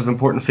biographies of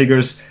important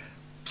figures,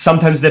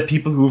 sometimes they're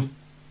people who've,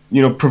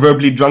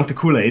 proverbially drunk the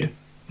Kool-Aid,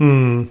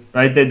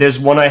 right? There's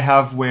one I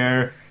have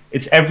where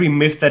it's every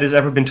myth that has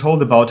ever been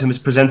told about him is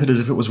presented as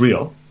if it was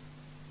real.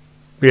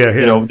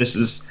 Yeah. This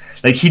is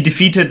like he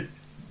defeated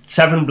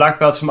 7 black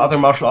belts from other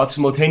martial arts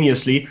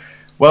simultaneously.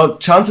 Well,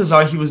 chances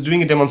are he was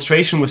doing a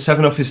demonstration with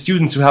 7 of his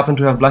students who happen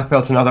to have black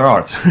belts in other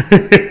arts.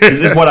 This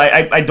is what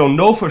I don't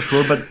know for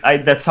sure, but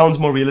that sounds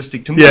more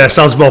realistic to me. Yeah,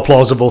 sounds more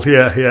plausible.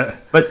 Yeah.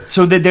 But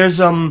so there's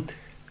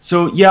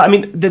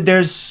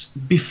there's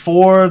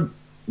before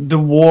the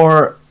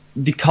war,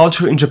 the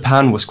culture in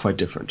Japan was quite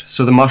different.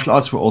 So the martial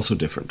arts were also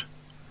different,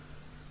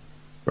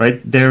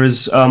 right? There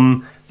is a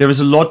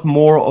lot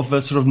more of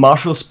a sort of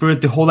martial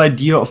spirit. The whole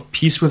idea of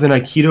peace within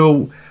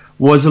Aikido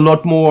was a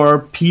lot more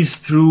peace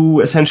through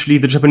essentially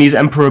the Japanese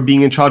emperor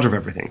being in charge of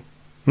everything.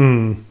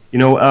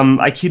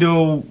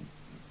 Aikido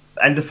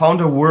and the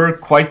founder were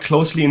quite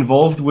closely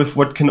involved with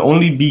what can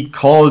only be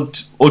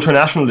called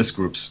ultranationalist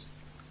groups.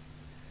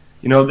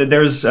 They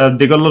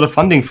got a lot of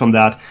funding from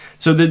that.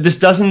 So this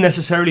doesn't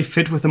necessarily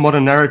fit with the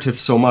modern narrative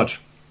so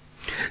much.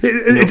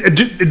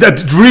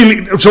 That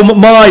really. So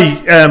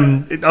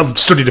I've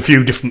studied a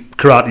few different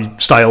karate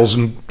styles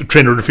and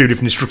trained with a few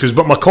different instructors,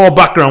 but my core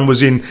background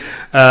was in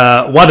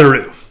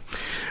Wado-ryu.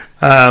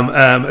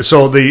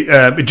 So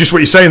just what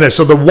you're saying there.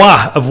 So the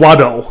wa of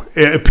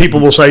Wado,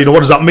 people will say, what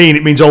does that mean?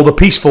 It means the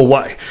peaceful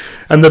way,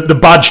 and the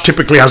badge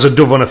typically has a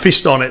dove on a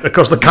fist on it. Of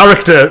course, the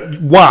character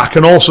wa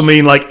can also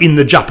mean like in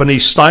the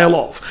Japanese style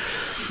of.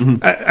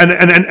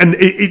 And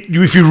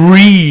if you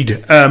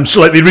read, so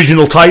like the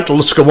original title,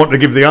 Utsuka wanted to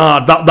give the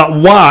art, that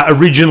wa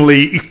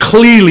originally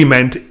clearly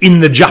meant in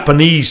the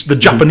Japanese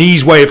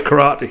way of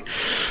karate.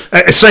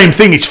 Same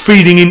thing, it's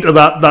feeding into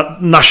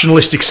that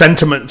nationalistic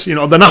sentiment.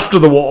 Then after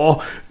the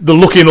war, they're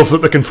lucky enough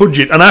that they can fudge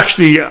it. And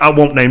actually, I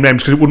won't name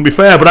names because it wouldn't be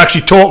fair, but I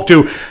actually talked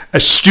to a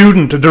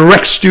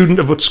direct student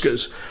of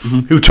Utsuka's,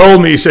 who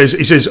told me, he says,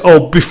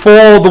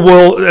 before the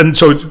world, and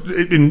so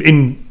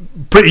in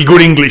pretty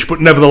good English, but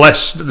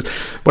nevertheless,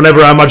 whenever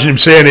I imagine him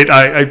saying it,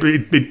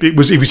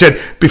 he said,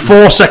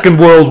 before Second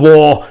World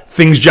War,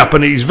 things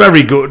Japanese,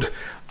 very good.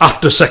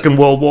 After Second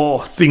World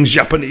War, things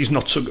Japanese,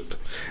 not so good.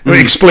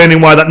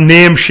 Explaining why that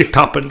name shift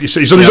happened, you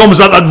see. So there's almost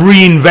that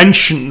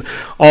reinvention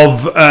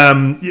of,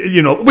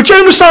 which I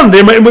understand.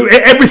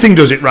 Everything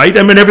does it, right?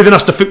 Everything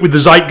has to fit with the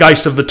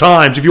zeitgeist of the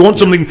times. If you want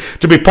something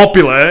to be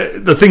popular,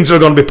 the things that are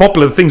going to be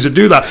popular, the things that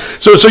do that.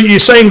 So you're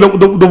saying that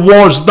there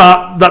was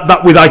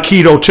that with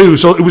Aikido too.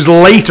 So it was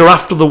later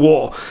after the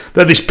war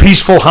that this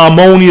peaceful,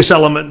 harmonious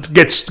element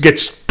gets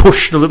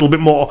pushed a little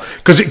bit more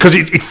because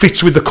it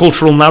fits with the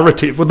cultural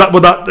narrative.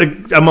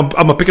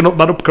 Am I picking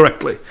that up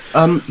correctly?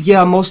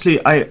 Yeah, mostly.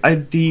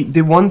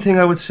 The one thing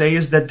I would say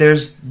is that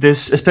there's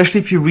this,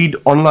 especially if you read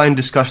online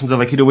discussions of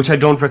Aikido, which I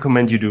don't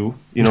recommend you do,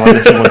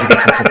 unless you want to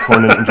get some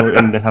popcorn and enjoy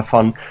and have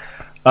fun.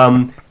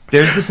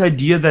 There's this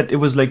idea that it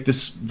was like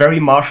this very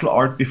martial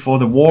art before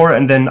the war,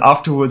 and then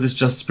afterwards it's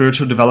just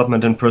spiritual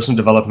development and personal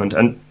development.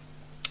 And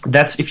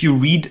that's, if you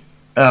read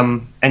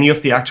any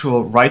of the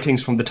actual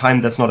writings from the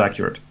time, that's not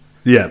accurate.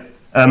 Yeah.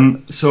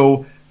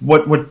 So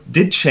what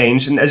did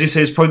change, and as you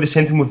say, it's probably the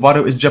same thing with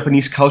Wado, is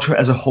Japanese culture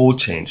as a whole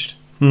changed.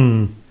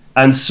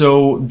 And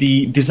so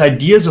these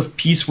ideas of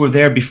peace were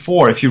there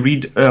before. If you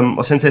read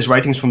Osensei's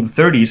writings from the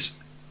 30s,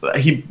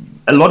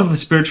 a lot of the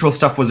spiritual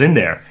stuff was in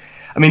there.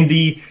 I mean,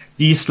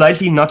 the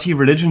slightly nutty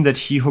religion that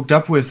he hooked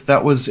up with,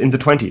 that was in the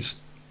 20s.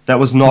 That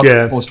was not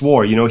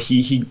post-war.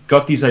 He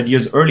got these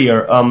ideas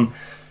earlier.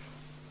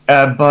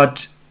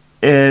 But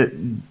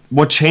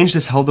what changed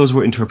is how those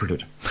were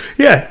interpreted.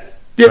 Yeah.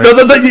 Yeah,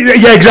 right?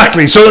 Yeah,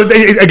 exactly. So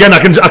again,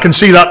 I can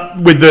see that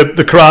with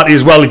the karate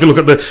as well. If you look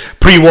at the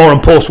pre-war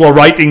and post-war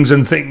writings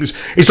and things,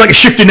 it's like a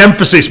shift in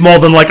emphasis more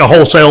than like a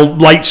wholesale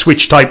light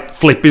switch type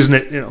flip, isn't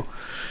it?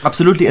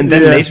 Absolutely. And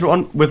then later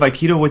on with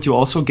Aikido, what you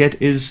also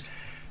get is,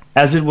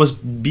 as it was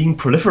being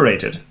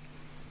proliferated,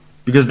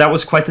 because that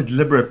was quite a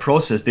deliberate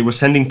process. They were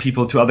sending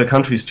people to other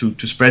countries to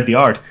spread the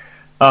art.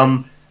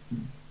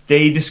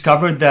 They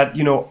discovered that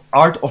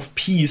art of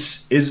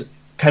peace is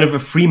kind of a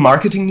free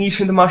marketing niche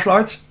in the martial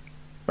arts.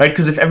 Right,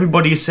 because if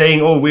everybody is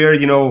saying, "Oh, we're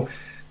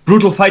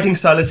brutal fighting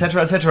style,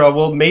 etc., etc.,"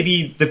 well,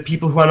 maybe the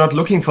people who are not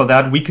looking for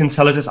that, we can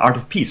sell it as art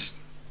of peace.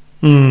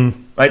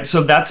 Right,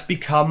 so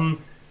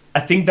I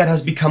think that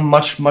has become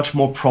much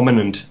more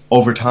prominent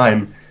over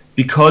time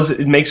because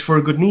it makes for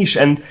a good niche,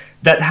 and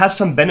that has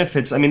some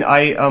benefits. I mean,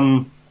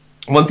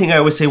 one thing I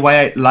always say why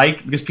I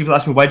like, because people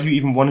ask me, why do you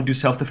even want to do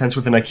self-defense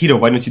with an Aikido?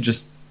 Why don't you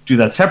just do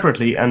that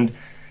separately? And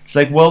it's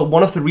like, well,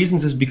 one of the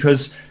reasons is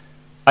because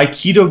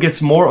Aikido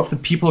gets more of the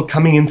people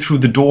coming in through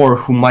the door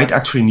who might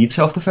actually need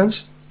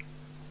self-defense.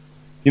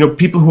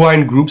 People who are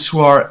in groups who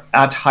are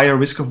at higher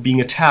risk of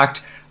being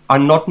attacked are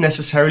not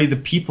necessarily the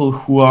people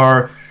who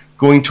are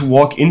going to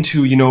walk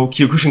into,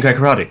 Kyokushinkai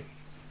karate.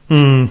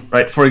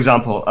 Right, for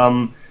example.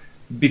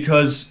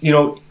 Because,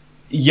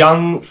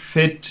 young,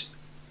 fit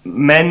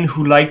men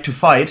who like to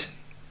fight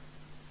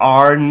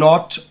are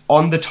not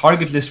on the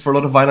target list for a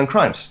lot of violent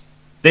crimes.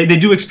 They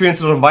do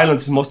experience a lot of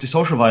violence, mostly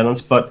social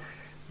violence, but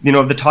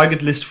the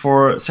target list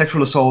for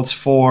sexual assaults,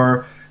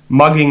 for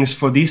muggings,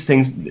 for these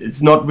things,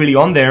 it's not really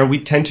on there. We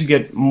tend to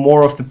get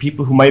more of the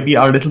people who maybe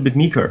are a little bit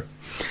meeker.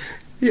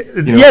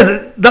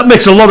 Yeah, that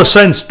makes a lot of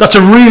sense. That's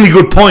a really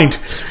good point.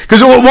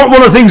 Because one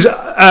of the things,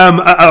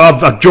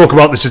 I joke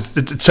about this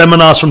at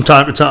seminars from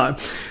time to time,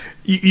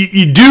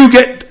 you do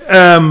get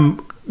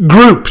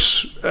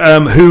groups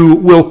who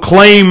will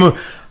claim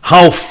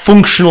how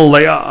functional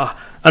they are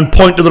and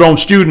point to their own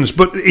students,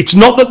 but it's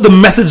not that the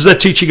methods they're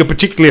teaching are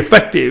particularly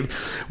effective.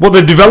 What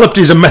they've developed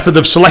is a method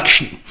of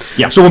selection.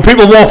 Yeah. So when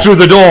people walk through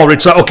the door,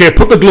 it's like, okay,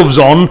 put the gloves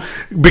on,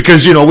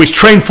 because we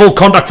train full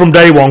contact from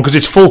day one because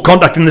it's full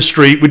contact in the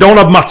street. We don't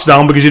have mats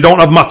down because you don't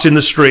have mats in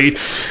the street.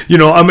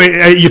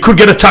 You could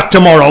get attacked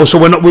tomorrow, so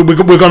we're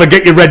going to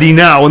get you ready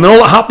now. And then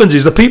all that happens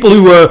is the people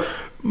who are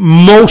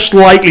most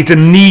likely to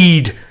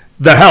need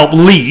the help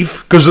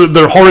leave because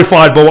they're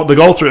horrified by what they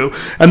go through,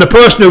 and the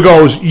person who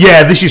goes,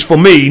 yeah, this is for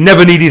me,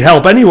 never needed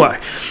help anyway.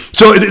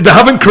 So they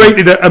haven't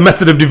created a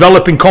method of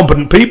developing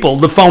competent people.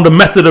 They've found a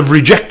method of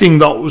rejecting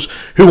those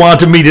who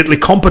aren't immediately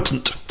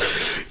competent.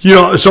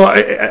 So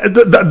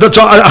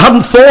I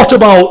hadn't thought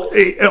about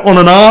it on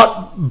an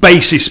art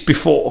basis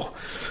before.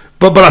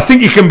 But I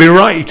think you can be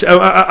right.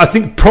 I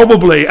think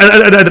probably,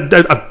 and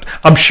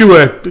I'm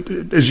sure,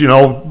 as you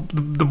know,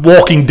 The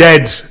Walking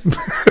Dead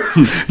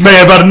may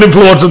have had an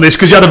influence on this,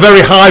 because you had a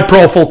very high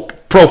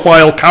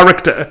profile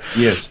character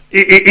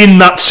in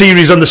that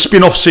series and the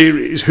spin-off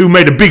series who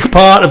made a big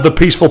part of the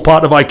peaceful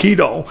part of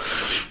Aikido.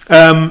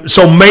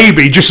 So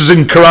maybe, just as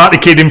in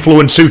Karate Kid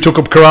influence who took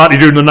up karate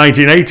during the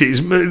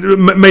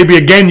 1980s, maybe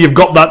again you've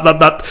got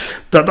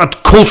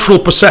that cultural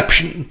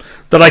perception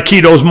that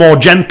Aikido is more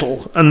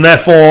gentle, and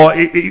therefore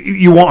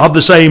you won't have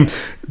the same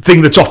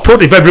thing that's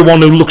off-put if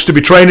everyone who looks to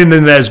be training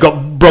in there has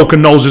got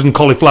broken noses and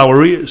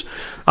cauliflower ears.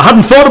 I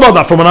hadn't thought about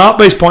that from an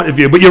art-based point of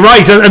view, but you're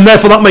right, and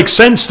therefore that makes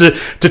sense to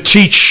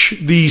teach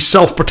the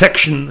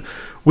self-protection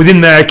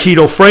within the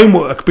Aikido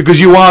framework, because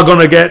you are going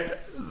to get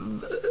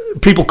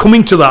people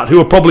coming to that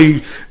who are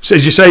probably,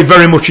 as you say,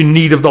 very much in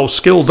need of those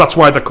skills. That's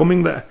why they're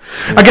coming there.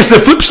 I guess the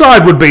flip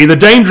side would be, the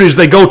danger is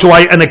they go to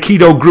an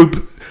Aikido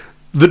group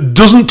that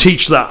doesn't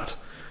teach that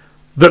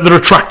they're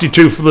attracted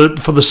to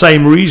for the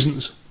same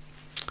reasons.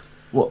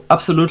 Well,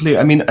 absolutely.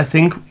 I mean, I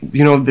think,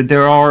 that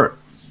there are,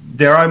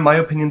 in my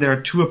opinion, there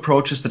are two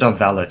approaches that are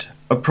valid.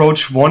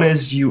 Approach one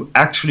is you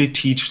actually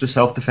teach the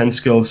self-defense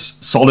skills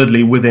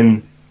solidly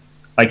within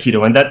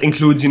Aikido, and that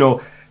includes,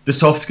 the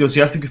soft skills.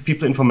 You have to give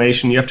people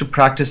information, you have to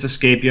practice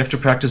escape, you have to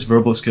practice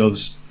verbal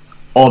skills,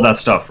 all that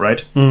stuff,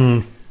 right?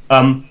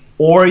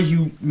 or you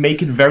make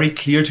it very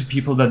clear to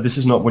people that this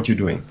is not what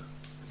you're doing.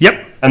 Yep.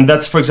 And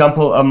that's, for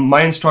example,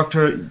 my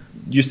instructor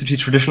used to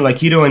teach traditional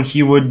Aikido, and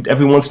he would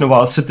every once in a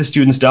while sit the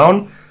students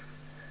down,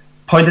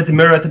 point at the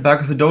mirror at the back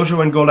of the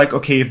dojo and go like,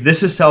 okay, if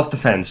this is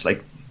self-defense, like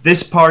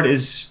this part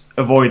is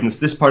avoidance,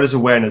 this part is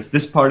awareness,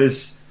 this part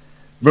is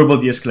verbal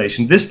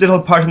de-escalation, this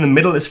little part in the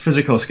middle is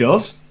physical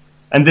skills,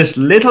 and this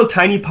little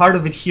tiny part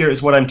of it here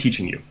is what I'm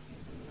teaching you.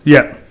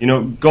 Yeah. You know,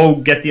 go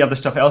get the other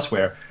stuff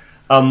elsewhere.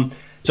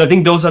 So I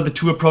think those are the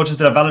two approaches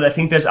that are valid. I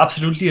think there's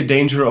absolutely a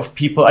danger of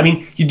people, I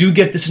mean, you do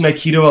get this in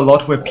Aikido a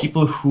lot, where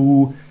people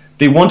who,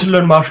 they want to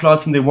learn martial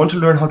arts and they want to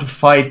learn how to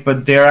fight,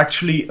 but they're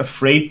actually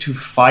afraid to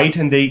fight,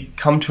 and they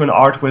come to an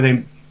art where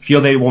they feel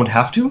they won't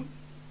have to.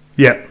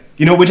 Yeah.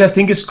 You know, which I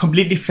think is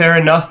completely fair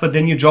enough, but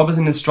then your job as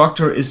an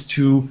instructor is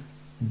to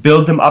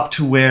build them up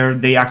to where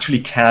they actually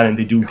can and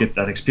they do get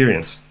that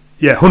experience.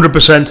 Yeah,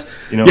 100%.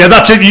 You know? Yeah,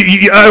 that's it.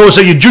 I always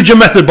say you judge a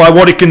method by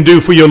what it can do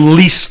for your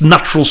least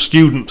natural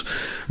student,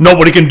 not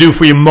what it can do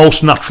for your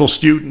most natural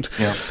student.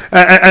 Yeah.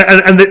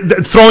 And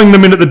throwing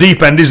them in at the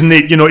deep end, isn't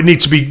it? You know, it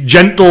needs to be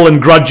gentle and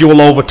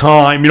gradual over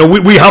time. You know,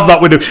 we have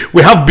that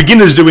we have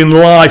beginners doing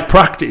live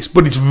practice,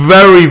 but it's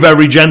very,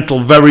 very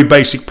gentle, very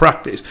basic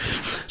practice.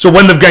 So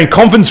when they've gained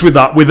confidence with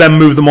that, we then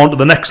move them on to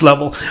the next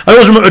level. I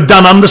always remember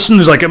Dan Anderson,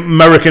 who's like an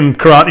American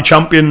karate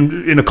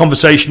champion, in a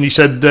conversation, he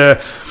said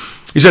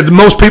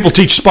most people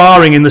teach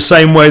sparring in the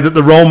same way that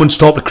the Romans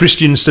taught the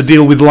Christians to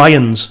deal with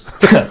lions.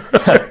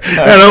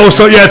 And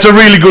also, yeah, it's a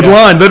really good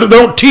line. They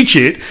don't teach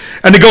it,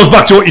 and it goes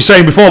back to what you're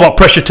saying before about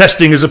pressure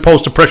testing as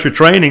opposed to pressure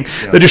training.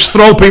 Yeah. They just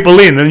throw people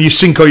in, and you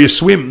sink or you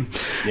swim.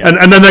 Yeah.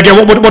 And then they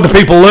go, what do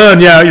people learn?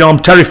 Yeah, you know, I'm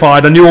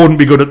terrified. I knew I wouldn't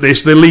be good at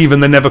this. They leave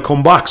and they never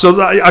come back.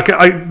 So I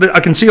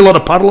can see a lot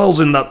of parallels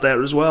in that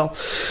there as well.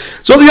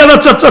 So yeah,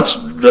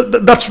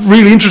 that's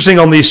really interesting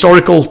on the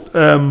historical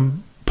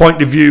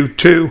point of view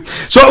too.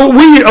 So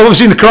we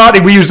obviously in the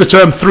karate we use the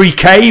term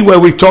 3K, where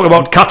we talk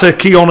about kata,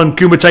 kion, and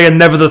kumite, and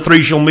never the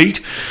three shall meet.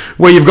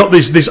 Where you've got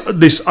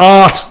this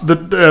art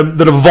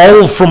that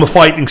evolved from a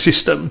fighting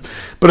system,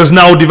 but has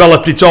now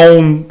developed its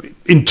own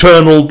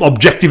internal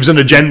objectives and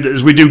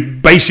agendas. We do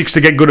basics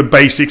to get good at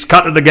basics,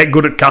 kata to get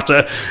good at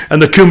kata,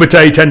 and the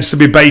kumite tends to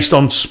be based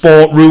on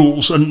sport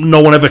rules, and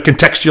no one ever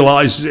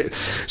contextualizes it.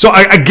 So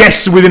I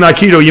guess within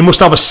Aikido you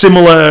must have a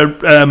similar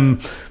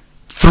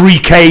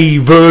 3K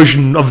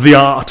version of the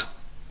art.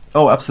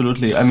 Oh,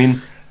 absolutely. I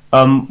mean,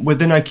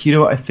 within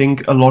Aikido, I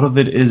think a lot of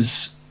it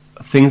is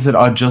things that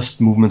are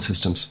just movement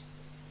systems.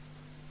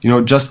 You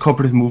know, just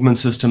cooperative movement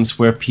systems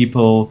where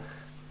people,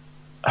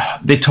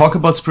 they talk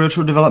about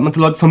spiritual development a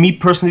lot. For me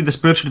personally, the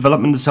spiritual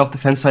development and the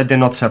self-defense side, they're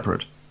not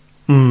separate.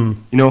 You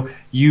know,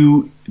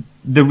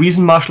 the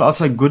reason martial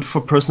arts are good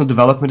for personal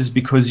development is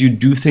because you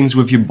do things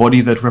with your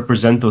body that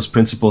represent those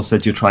principles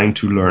that you're trying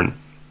to learn.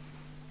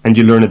 And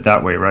you learn it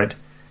that way, right?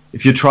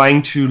 If you're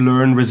trying to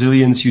learn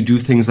resilience, you do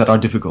things that are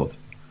difficult.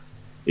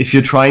 If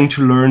you're trying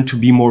to learn to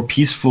be more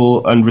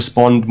peaceful and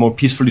respond more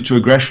peacefully to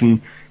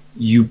aggression,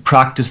 you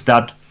practice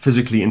that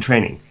physically in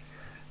training.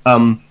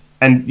 And,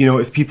 you know,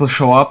 if people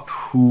show up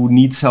who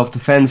need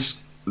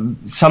self-defense,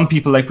 some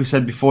people, like we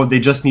said before,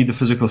 they just need the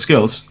physical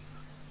skills.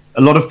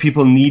 A lot of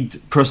people need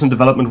personal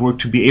development work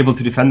to be able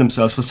to defend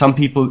themselves. For some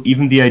people,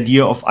 even the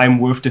idea of I'm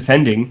worth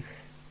defending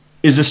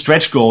is a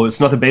stretch goal. It's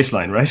not a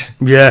baseline, right?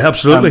 Yeah,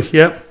 absolutely.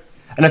 Yeah.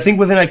 And I think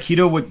within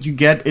Aikido, what you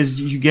get is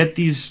you get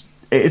these.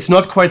 It's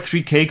not quite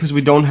 3K because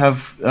we don't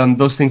have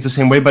those things the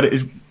same way, but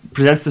it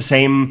presents the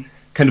same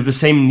kind of the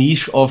same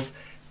niche of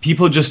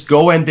people just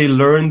go and they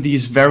learn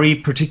these very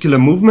particular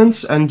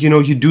movements, and you know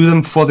you do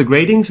them for the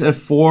gradings and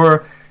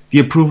for the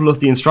approval of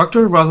the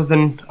instructor, rather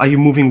than are you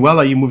moving well,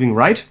 are you moving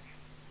right?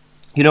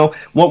 You know,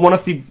 one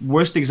of the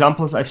worst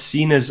examples I've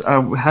seen is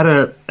we had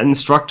an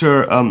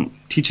instructor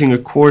teaching a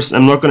course.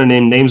 I'm not going to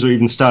name names or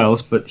even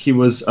styles, but he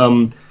was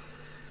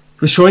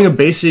showing a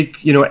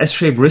basic, you know,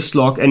 S-shaped wrist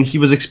lock, and he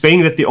was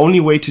explaining that the only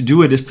way to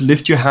do it is to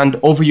lift your hand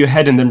over your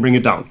head and then bring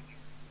it down.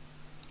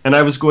 And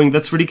I was going,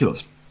 that's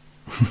ridiculous.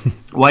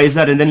 Why is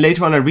that? And then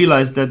later on I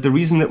realized that the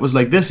reason it was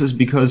like this is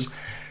because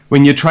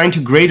when you're trying to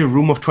grade a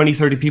room of 20,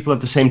 30 people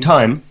at the same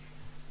time,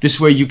 this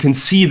way you can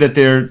see that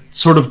they're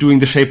sort of doing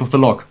the shape of the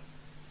lock.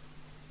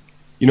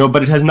 You know,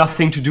 but it has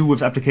nothing to do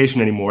with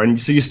application anymore. And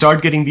so you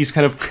start getting these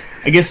kind of,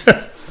 I guess,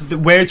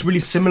 where it's really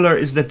similar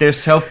is that they're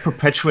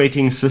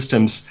self-perpetuating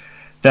systems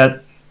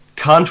that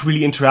can't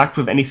really interact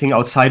with anything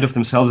outside of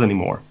themselves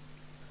anymore.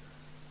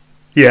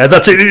 Yeah,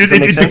 that's it.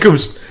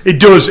 It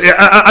does.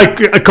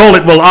 I call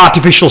it, well,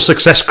 artificial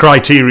success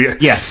criteria.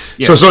 Yes.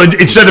 So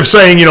instead of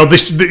saying, you know,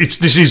 this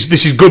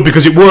is good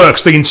because it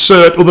works, they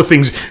insert other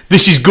things.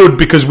 This is good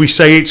because we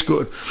say it's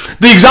good.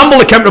 The example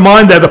that came to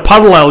mind there, the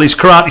parallel, is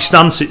karate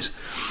stances,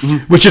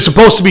 which are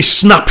supposed to be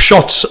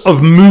snapshots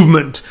of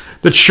movement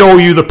that show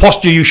you the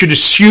posture you should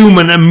assume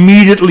and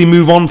immediately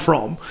move on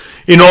from,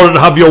 in order to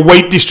have your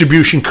weight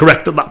distribution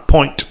correct at that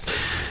point.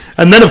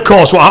 And then, of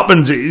course, what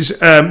happens is,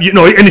 and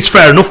it's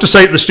fair enough to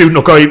say to the student,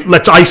 okay,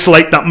 let's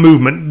isolate that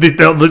movement,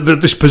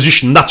 this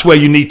position, that's where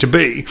you need to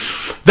be.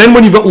 Then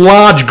when you've got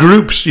large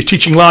groups, you're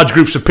teaching large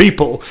groups of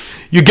people,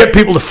 you get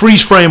people to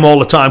freeze frame all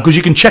the time because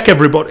you can check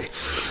everybody.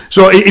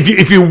 So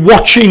if you're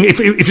watching,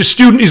 if a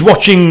student is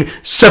watching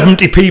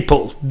 70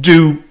 people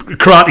do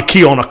karate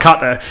kion or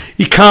kata,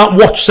 he can't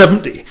watch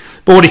 70.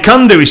 But what he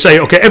can do is say,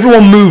 okay,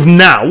 everyone move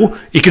now.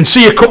 He can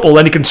see a couple,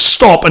 then he can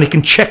stop and he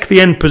can check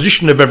the end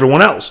position of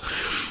everyone else.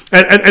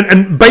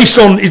 And based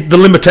on the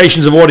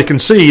limitations of what he can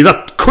see,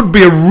 that could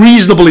be a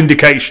reasonable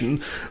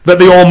indication that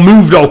they all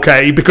moved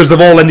okay because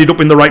they've all ended up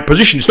in the right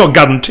position. It's not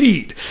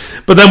guaranteed.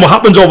 But then what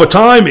happens over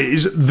time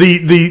is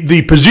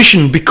the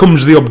position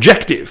becomes the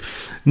objective,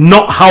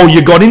 not how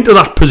you got into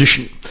that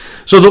position.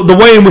 So the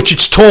way in which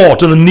it's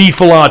taught and the need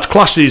for large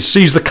classes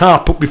sees the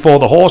cart put before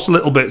the horse a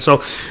little bit.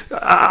 So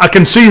I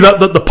can see that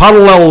the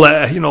parallel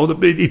there,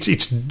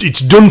 it's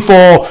done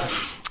for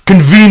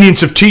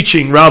convenience of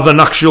teaching rather than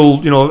actual,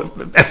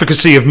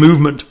 efficacy of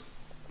movement.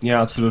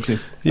 Yeah, absolutely.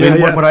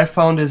 What I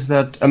found is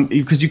that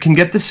because you can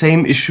get the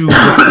same issue with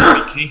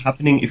PK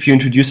happening if you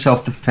introduce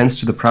self-defense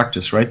to the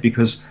practice, right?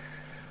 Because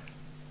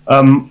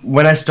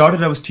when I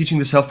started, I was teaching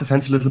the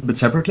self-defense a little bit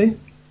separately.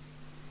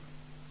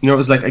 It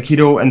was like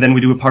Aikido, and then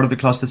we do a part of the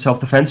class that's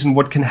self-defense. And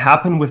what can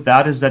happen with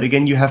that is that,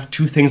 again, you have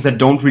two things that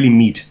don't really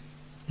meet.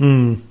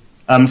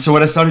 So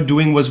what I started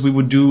doing was we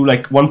would do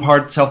like one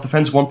part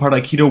self-defense, one part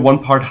Aikido, one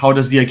part how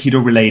does the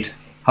Aikido relate?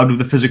 How do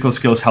the physical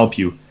skills help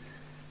you?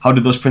 How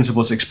do those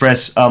principles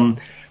express?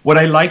 What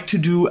I like to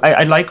do,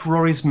 I like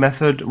Rory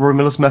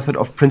Miller's method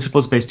of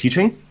principles-based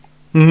teaching.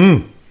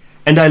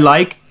 And I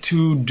like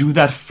to do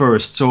that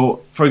first. So,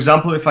 for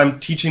example, if I'm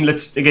teaching,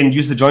 let's, again,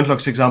 use the joint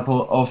locks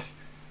example of,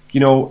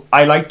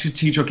 I like to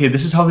teach, okay,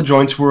 this is how the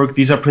joints work.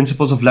 These are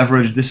principles of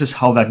leverage. This is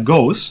how that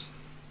goes.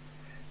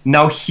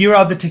 Now, here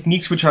are the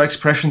techniques which are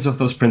expressions of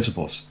those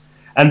principles.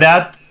 And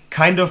that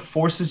kind of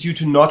forces you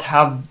to not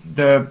have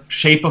the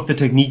shape of the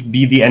technique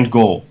be the end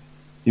goal,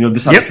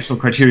 this artificial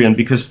criterion,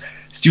 because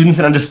students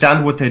that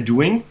understand what they're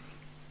doing,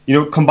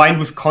 combined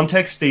with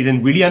context, they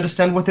then really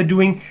understand what they're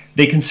doing.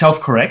 They can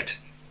self-correct.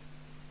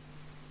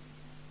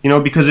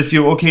 Because if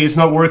it's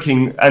not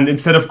working, and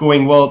instead of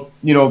going, well,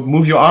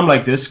 move your arm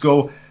like this,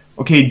 go,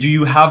 okay, do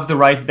you have the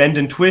right bend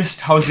and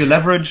twist? How's your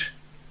leverage?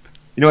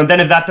 And then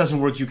if that doesn't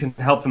work, you can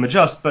help them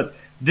adjust. But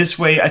this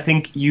way, I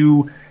think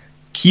you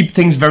keep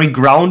things very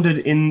grounded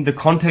in the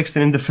context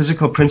and in the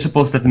physical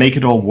principles that make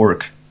it all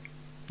work.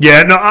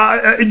 Yeah,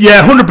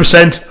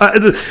 100%.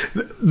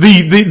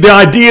 The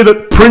idea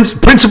that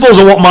principles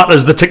are what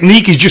matters. The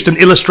technique is just an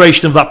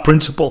illustration of that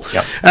principle.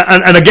 Yep.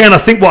 And again, I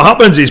think what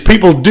happens is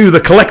people they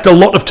collect a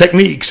lot of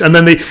techniques and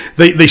then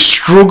they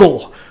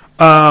struggle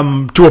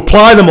to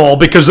apply them all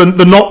because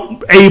they're not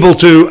able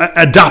to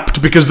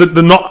adapt because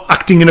they're not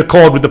acting in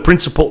accord with the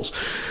principles.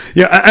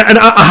 Yeah, and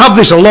I have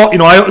this a lot.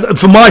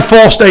 For my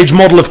 4-stage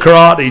model of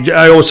karate,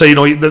 I always say,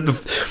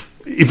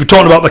 if we're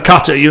talking about the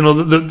kata,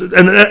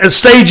 and a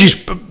stage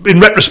is, in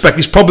retrospect,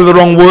 is probably the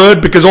wrong word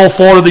because all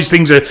 4 of these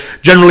things are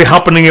generally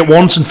happening at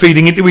once and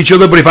feeding into each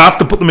other. But if I have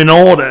to put them in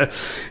order,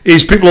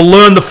 is people will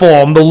learn the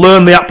form, they'll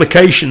learn the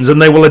applications, and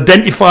they will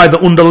identify the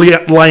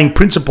underlying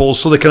principles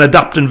so they can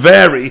adapt and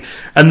vary,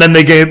 and then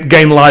they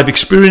gain live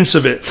experience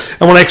of it.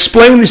 And when I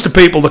explain this to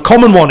people, the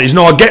common one is,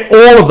 no, I get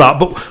all of that,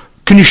 but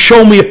can you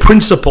show me a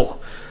principle?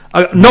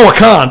 No, I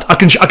can't. I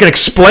can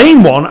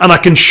explain one, and I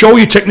can show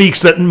you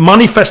techniques that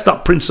manifest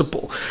that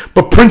principle.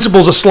 But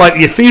principles are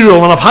slightly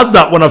ethereal, and I've had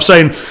that when I'm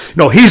saying,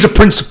 here's a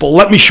principle.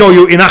 Let me show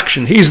you in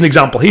action. Here's an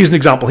example. Here's an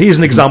example. Here's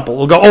an example.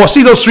 They'll go, oh, I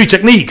see those 3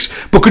 techniques,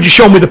 but could you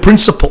show me the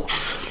principle?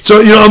 So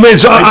you know what I mean.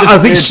 So I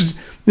think.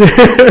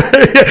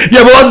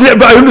 Yeah,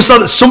 but I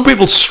understand that some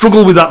people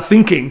struggle with that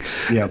thinking.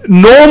 Yeah.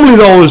 Normally,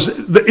 those,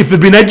 if they've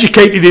been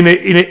educated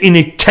in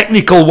a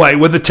technical way,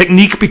 where the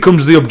technique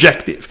becomes the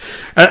objective,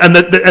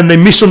 and they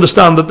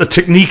misunderstand that the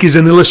technique is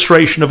an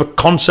illustration of a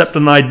concept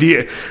and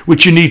idea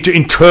which you need to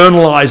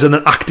internalize and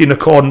act in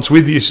accordance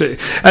with. You see,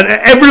 and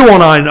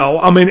everyone I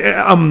know,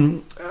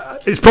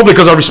 it's probably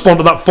because I respond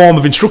to that form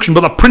of instruction,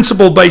 but that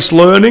principle-based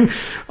learning,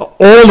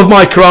 all of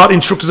my karate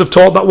instructors have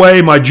taught that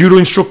way, my judo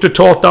instructor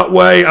taught that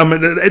way.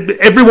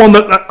 Everyone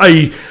that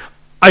I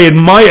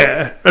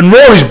admire, and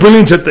Rory's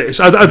brilliant at this.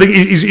 I think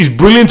he's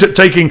brilliant at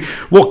taking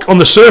what on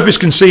the surface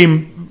can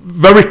seem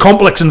very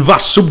complex and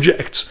vast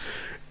subjects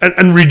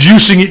and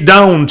reducing it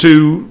down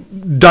to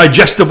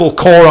digestible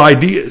core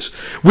ideas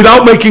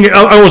without making it.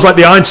 I always like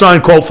the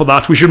Einstein quote for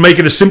that: we should make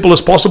it as simple as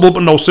possible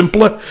but no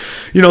simpler.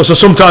 So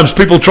sometimes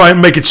people try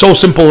and make it so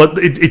simple that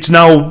it's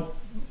now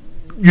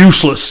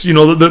useless.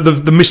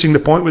 They're missing the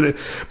point with it.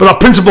 But that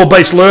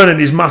principle-based learning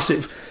is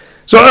massive.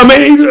 So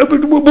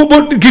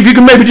if you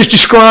can maybe just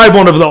describe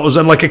one of those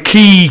and like a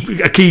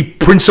key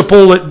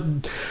principle that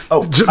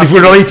if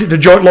we're related to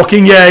joint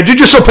locking,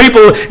 just so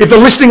people, if they're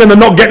listening and they're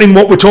not getting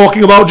what we're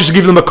talking about, just to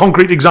give them a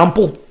concrete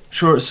example.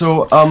 Sure.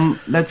 So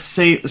let's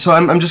say,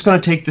 I'm just going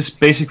to take this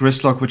basic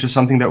wrist lock, which is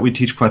something that we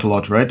teach quite a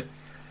lot, right?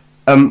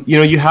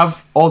 You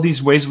have all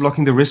these ways of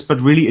locking the wrist, but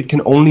really it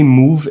can only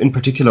move in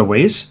particular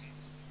ways.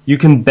 you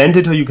can bend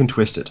it or you can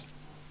twist it.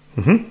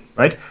 Mm-hmm.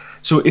 Right?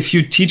 So if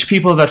you teach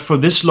people that for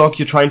this lock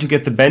you're trying to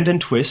get the bend and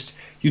twist,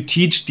 you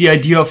teach the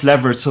idea of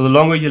leverage. So the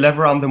longer you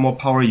lever arm, the more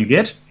power you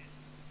get.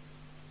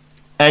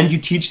 And you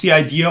teach the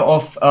idea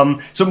of,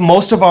 so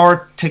most of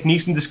our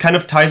techniques, and this kind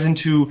of ties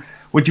into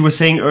what you were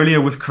saying earlier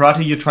with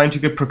karate, you're trying to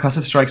get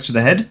percussive strikes to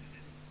the head.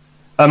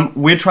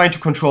 We're trying to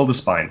control the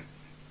spine.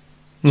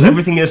 So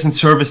everything is in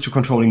service to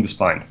controlling the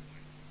spine,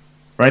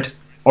 right?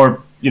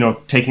 Or,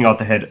 taking out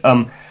the head.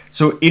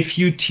 So if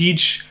you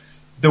teach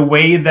the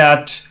way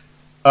that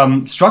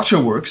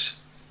structure works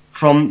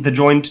from the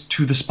joint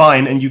to the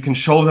spine, and you can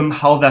show them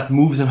how that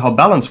moves and how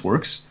balance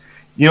works,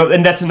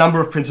 and that's a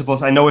number of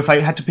principles. I know if I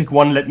had to pick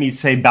one, let me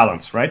say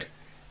balance, right?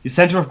 Your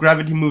center of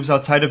gravity moves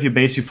outside of your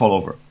base, you fall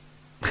over.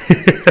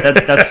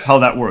 That's how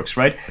that works,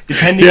 right?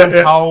 Depending on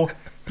how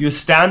you're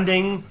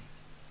standing,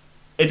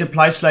 it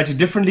applies slightly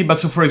differently. But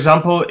so, for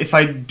example, if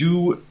I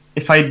do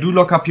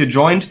lock up your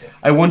joint,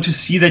 I want to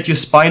see that your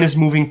spine is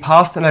moving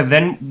past, and I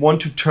then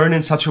want to turn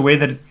in such a way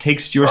that it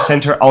takes your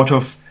center out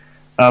of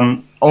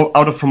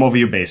from over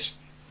your base,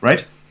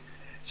 right?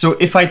 So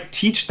if I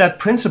teach that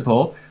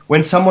principle,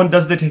 when someone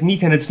does the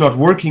technique and it's not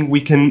working, we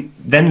can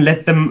then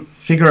let them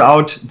figure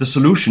out the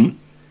solution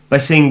by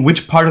saying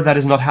which part of that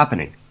is not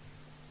happening.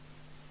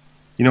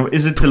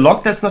 Is it the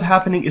lock that's not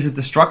happening? Is it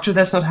the structure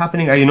that's not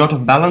happening? Are you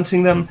not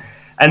balancing them?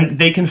 And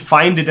they can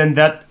find it, and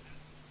that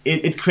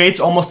it creates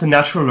almost a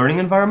natural learning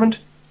environment.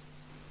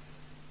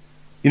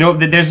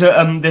 There's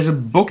a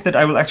book that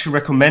I will actually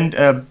recommend.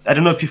 I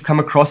don't know if you've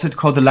come across it,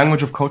 called The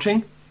Language of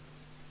Coaching.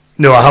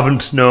 No, I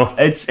haven't. No.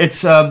 It's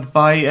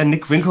by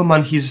Nick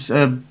Winkelmann. He's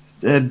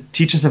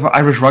teaches of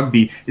Irish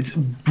rugby. It's a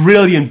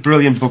brilliant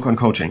book on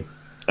coaching.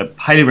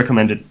 Highly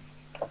recommended.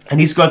 And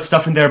he's got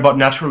stuff in there about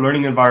natural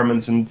learning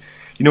environments. And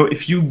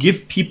if you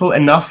give people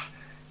enough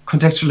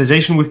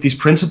contextualization with these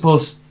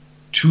principles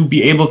to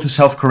be able to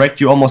self-correct,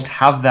 you almost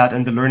have that,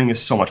 and the learning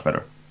is so much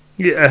better.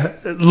 Yeah,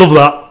 love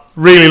that.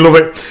 Really love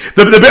it.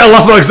 The bit I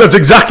laugh about is that's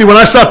exactly when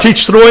I start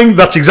teach throwing.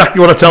 That's exactly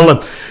what I tell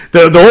them.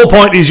 The whole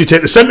point is you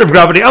take the centre of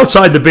gravity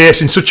outside the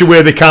base in such a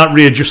way they can't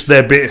readjust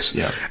their base.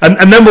 Yeah.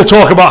 And then we'll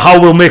talk about how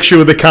we'll make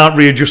sure they can't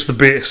readjust the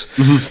base.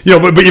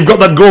 Mm-hmm. But you've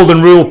got that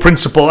golden rule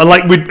principle, and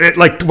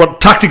like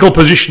what tactical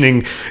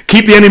positioning: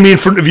 keep the enemy in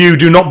front of you,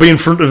 do not be in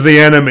front of the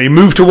enemy.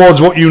 Move towards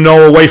what you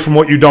know, away from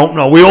what you don't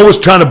know. We're always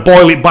trying to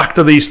boil it back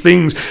to these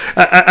things,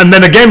 and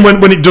then again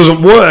when it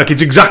doesn't work,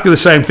 it's exactly the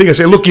same thing. I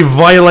say, look, you've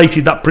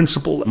violated that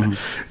principle. Mm-hmm.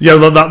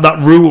 That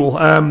rule.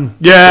 And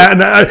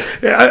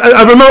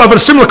I remember I've had a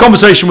similar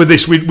conversation with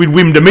this with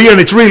Wim Demir,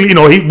 and it's really,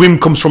 Wim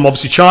comes from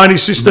obviously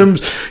Chinese systems.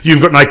 Mm-hmm.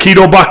 You've got an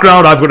Aikido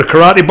background, I've got a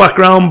karate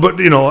background, but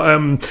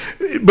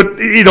but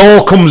it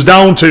all comes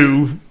down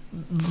to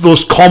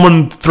those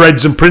common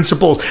threads and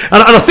principles.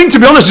 And I think, to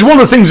be honest, is one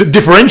of the things that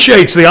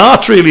differentiates the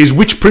art really is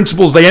which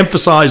principles they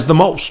emphasize the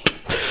most.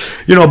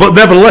 But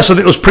nevertheless, I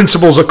think those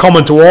principles are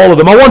common to all of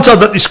them. I once had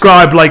that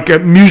described like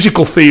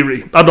musical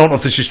theory. I don't know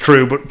if this is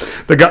true, but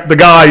the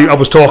guy I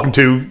was talking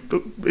to,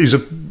 he's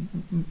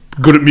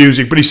good at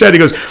music, but he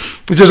says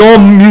all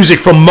music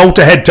from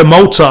Motorhead to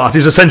Mozart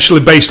is essentially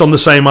based on the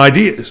same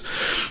ideas.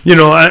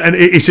 And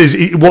he says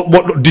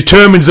what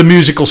determines the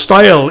musical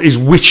style is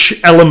which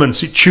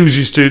elements it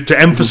chooses to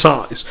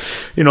emphasize.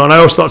 And I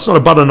always thought it's not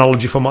a bad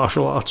analogy for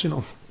martial arts.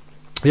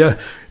 Yeah.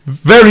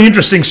 Very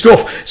interesting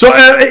stuff. So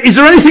is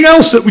there anything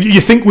else that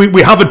you think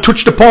we haven't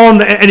touched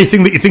upon?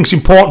 Anything that you think is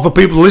important for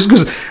people to listen?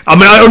 Because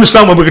I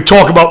understand when we could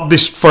talk about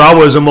this for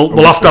hours, and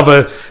we'll have to have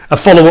a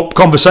follow-up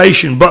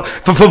conversation. But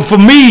for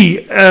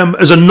me,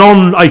 as a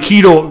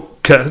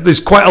non-Aikido, there's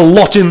quite a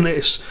lot in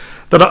this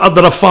that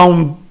I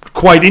found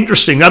quite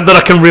interesting, that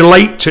I can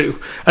relate to.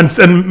 And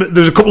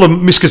there's a couple of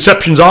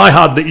misconceptions I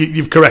had that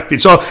you've corrected.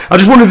 So I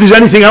just wonder if there's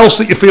anything else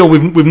that you feel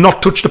we've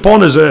not touched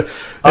upon as an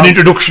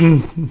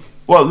introduction.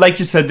 Well, like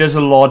you said, there's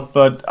a lot,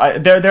 but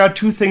there are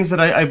two things that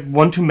I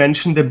want to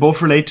mention. They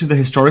both relate to the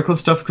historical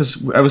stuff,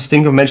 because I was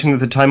thinking of mentioning at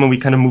the time when we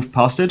kind of moved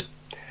past it.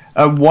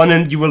 One,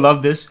 and you will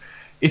love this,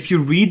 if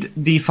you read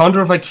the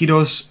founder of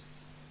Aikido's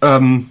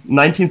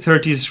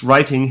 1930s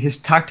writing, his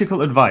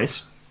tactical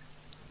advice,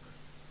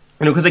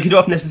 because Aikido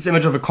often has this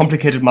image of a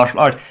complicated martial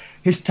art,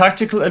 his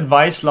tactical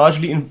advice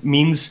largely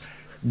means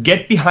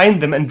get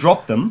behind them and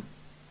drop them,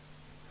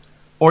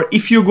 or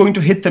if you're going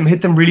to hit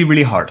them really,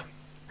 really hard.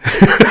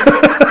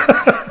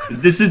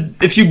 This is,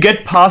 if you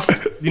get past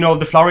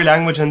the flowery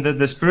language and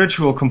the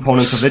spiritual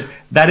components of it,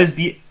 that is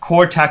the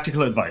core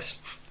tactical advice.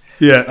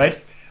 Yeah.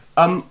 Right.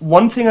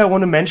 One thing I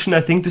want to mention,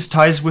 I think this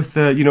ties with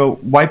the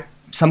why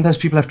sometimes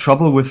people have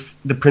trouble with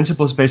the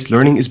principles-based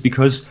learning, is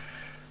because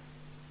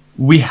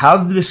we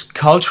have this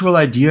cultural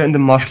idea in the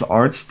martial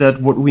arts that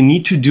what we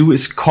need to do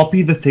is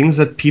copy the things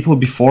that people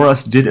before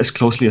us did as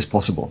closely as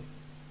possible.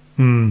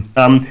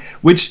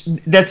 Which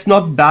that's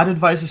not bad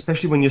advice,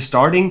 especially when you're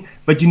starting,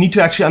 but you need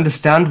to actually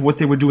understand what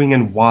they were doing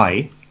and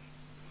why.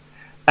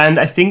 And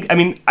I think,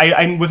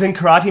 I'm within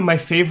karate, my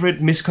favorite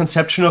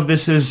misconception of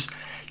this is,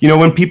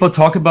 when people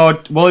talk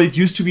about, well, it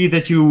used to be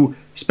that you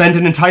spent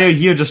an entire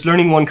year just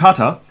learning one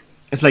kata.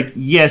 It's like,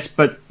 yes,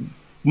 but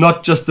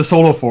not just the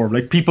solo form.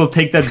 Like, people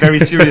take that very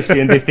seriously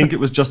and they think it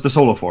was just the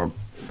solo form.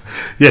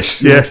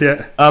 Yes,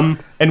 yeah.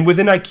 And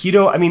within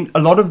Aikido, I mean,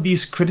 a lot of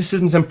these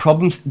criticisms and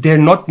problems, they're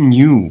not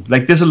new.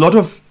 Like, there's a lot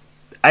of,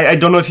 I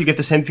don't know if you get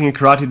the same thing in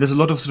karate, there's a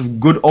lot of sort of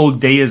good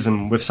old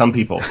deism with some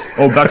people.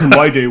 Oh, back in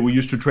my day, we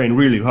used to train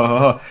really, ha ha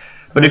ha.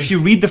 But if you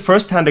read the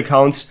first-hand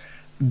accounts,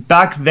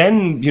 back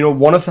then,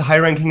 one of the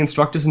high-ranking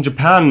instructors in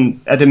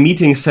Japan at a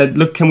meeting said,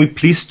 look, can we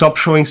please stop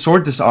showing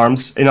sword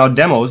disarms in our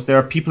demos? There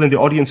are people in the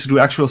audience who do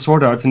actual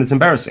sword arts, and it's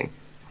embarrassing.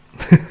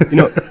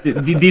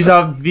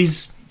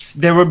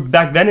 There were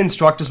back then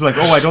instructors were like,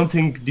 oh, I don't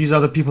think these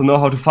other people know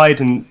how to fight,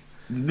 and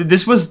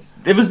it was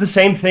the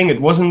same thing. It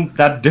wasn't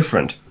that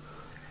different.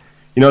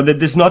 That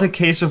there's not a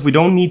case of we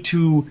don't need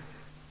to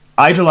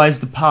idolize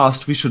the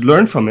past. We should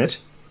learn from it.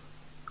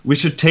 We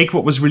should take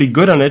what was really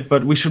good on it,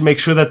 but we should make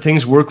sure that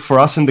things work for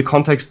us in the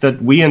context that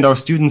we and our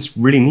students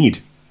really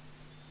need.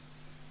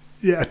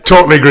 Yeah, I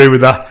totally agree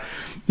with that.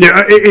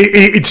 Yeah,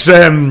 it's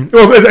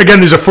well, again,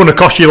 there's a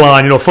Funakoshi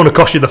line.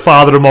 Funakoshi, the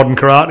father of modern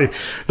karate.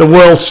 The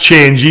world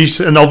changes,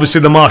 and obviously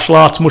the martial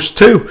arts must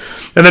too.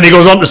 And then he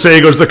goes on to say,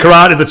 the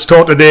karate that's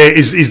taught today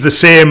is the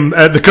same.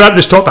 The karate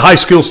that's taught to high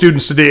school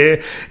students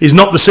today is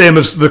not the same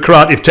as the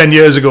karate of 10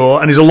 years ago,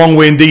 and is a long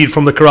way indeed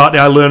from the karate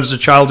I learned as a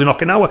child in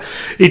Okinawa.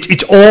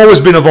 It's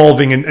always been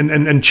evolving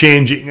and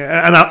changing,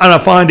 and I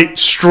find it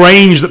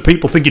strange that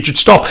people think it should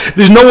stop.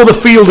 There's no other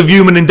field of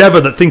human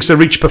endeavour that thinks they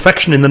reached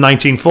perfection in the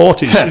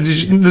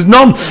 1940s. There's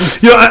none.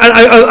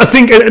 I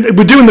think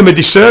we're doing them a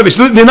disservice.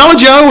 The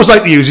analogy I always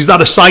like to use is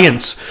that of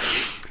science.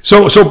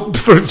 So as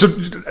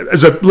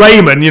a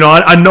layman,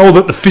 I know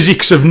that the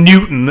physics of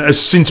Newton has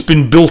since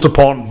been built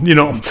upon.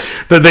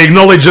 That they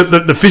acknowledge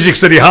that the physics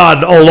that he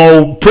had,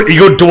 although pretty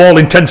good to all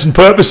intents and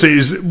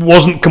purposes,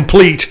 wasn't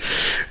complete,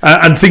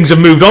 and things have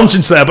moved on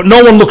since there. But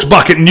no one looks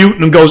back at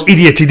Newton and goes,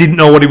 "Idiot, he didn't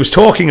know what he was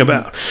talking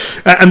about."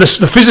 And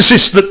the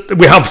physicists that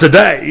we have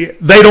today,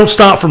 they don't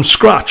start from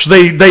scratch.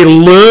 They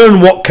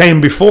learn what came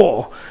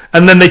before,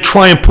 and then they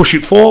try and push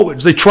it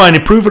forwards. They try and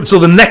improve it so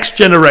the next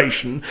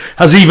generation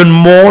has even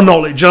more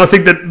knowledge. And I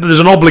think that there's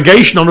an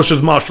obligation on us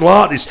as martial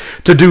artists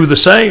to do the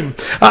same.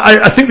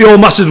 I think the old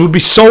masters would be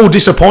so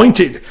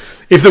disappointed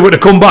if they were to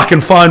come back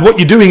and find what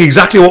you're doing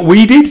exactly what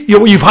we did.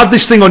 You've had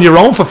this thing on your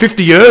own for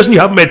 50 years and you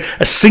haven't made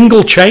a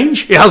single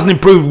change. It hasn't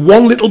improved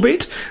one little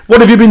bit.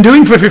 What have you been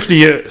doing for 50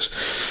 years?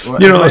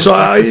 Well,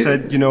 I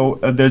said,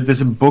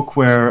 there's a book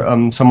where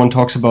someone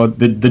talks about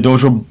the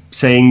dojo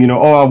saying,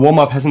 our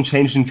warm-up hasn't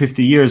changed in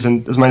 50 years.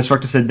 And as my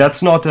instructor said,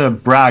 that's not a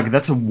brag,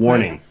 that's a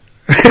warning.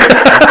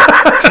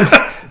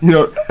 I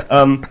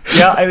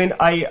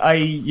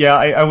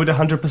would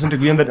 100%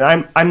 agree on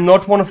that. I'm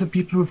not one of the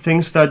people who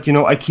thinks that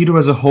Aikido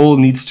as a whole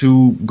needs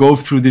to go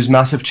through these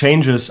massive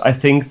changes. I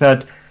think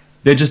that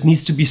there just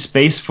needs to be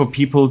space for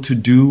people to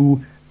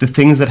do the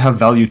things that have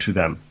value to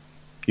them.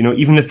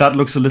 Even if that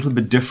looks a little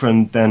bit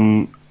different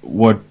than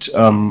what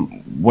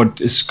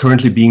is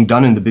currently being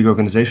done in the big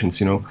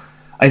organizations.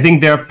 I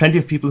think there are plenty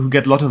of people who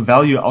get a lot of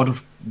value out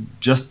of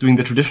just doing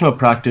the traditional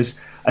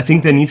practice. I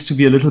think there needs to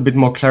be a little bit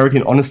more clarity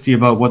and honesty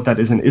about what that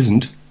is and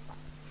isn't,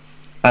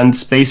 and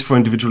space for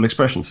individual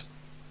expressions.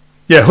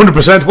 Yeah,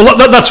 100%. Well,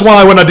 that's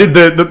why when I did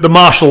the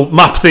martial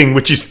map thing,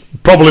 which has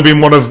probably been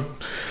one of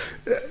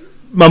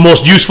my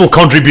most useful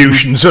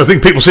contributions, I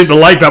think people seem to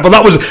like that, but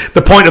that was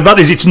the point of that,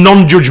 is it's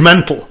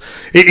non-judgmental.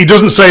 It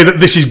doesn't say that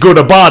this is good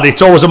or bad.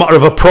 It's always a matter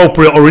of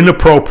appropriate or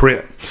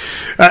inappropriate.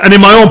 And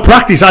in my own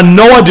practice, I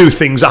know I do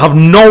things that have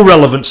no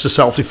relevance to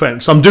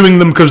self-defense. I'm doing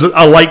them because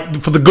I like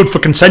for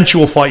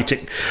consensual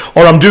fighting,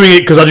 or I'm doing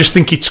it because I just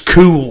think it's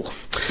cool.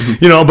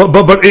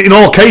 But in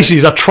all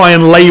cases, I try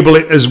and label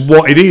it as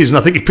what it is, and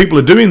I think if people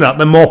are doing that,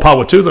 then more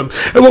power to them.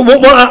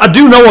 I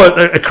do know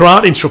a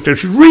karate instructor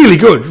who's really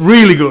good,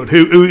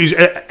 who is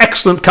an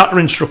excellent kata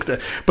instructor,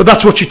 but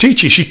that's what she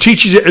teaches. She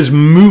teaches it as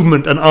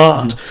movement and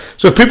art.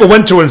 So if people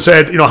went to her and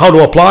said, how do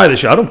I apply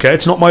this? I don't care,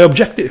 it's not my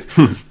objective.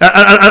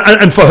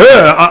 And for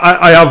her,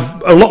 I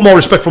have a lot more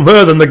respect from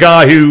her than the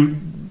guy who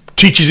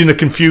teaches in a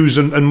confused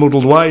and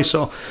muddled way.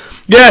 So,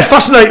 yeah,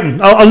 fascinating.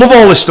 I love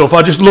all this stuff.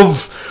 I just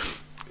love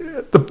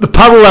the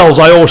parallels.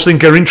 I always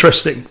think are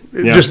interesting.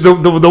 Yeah. Just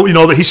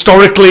the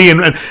historically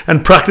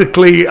and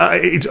practically,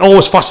 it's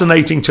always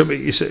fascinating to me.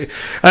 You see,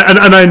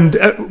 and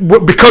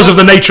because of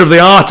the nature of the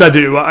art I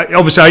do,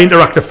 obviously I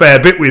interact a fair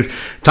bit with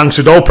Tang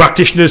Soo Do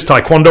practitioners,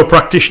 Taekwondo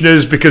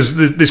practitioners, because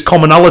there's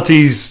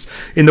commonalities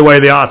in the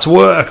way the arts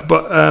work,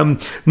 but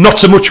not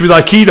so much with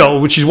Aikido,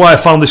 which is why I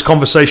found this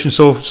conversation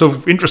so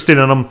interesting,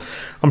 and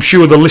I'm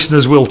sure the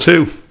listeners will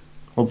too.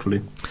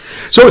 Hopefully.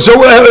 So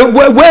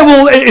where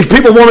will, if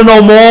people want to know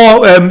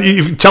more,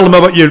 you can tell them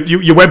about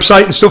your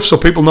website and stuff so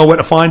people know where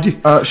to find you?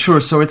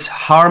 Sure. So it's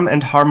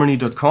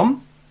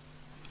harmandharmony.com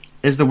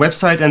is the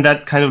website, and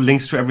that kind of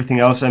links to everything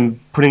else. I'm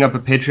putting up a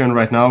Patreon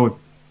right now.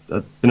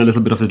 There's been a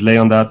little bit of a delay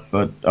on that,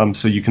 but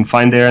so you can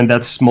find there, and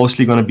that's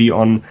mostly going to be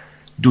on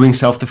doing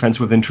self-defense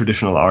within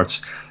traditional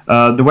arts.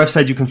 The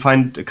website, you can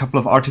find a couple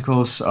of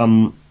articles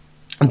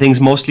and things.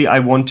 Mostly I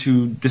want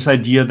to, this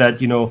idea that,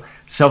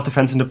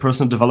 self-defense and the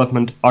personal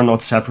development are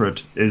not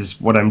separate is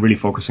what I'm really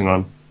focusing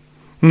on.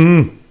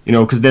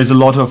 Because there's a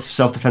lot of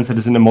self-defense that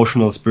is an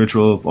emotional,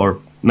 spiritual, or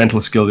mental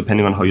skill,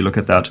 depending on how you look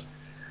at that.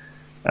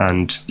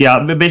 And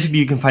basically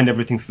you can find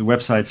everything through the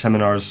website,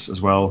 seminars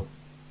as well,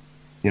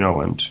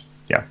 and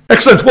yeah.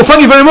 Excellent. Well,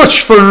 thank you very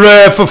much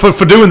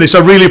for doing this. I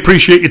really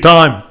appreciate your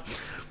time.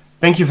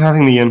 Thank you for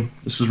having me, Ian.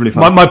 This was really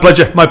fun. My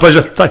pleasure. My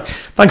pleasure.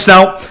 Thanks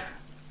now.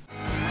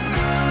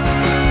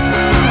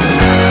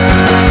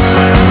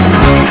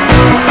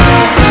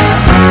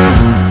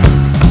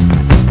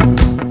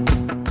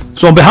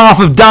 So on behalf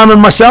of Dan and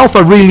myself,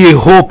 I really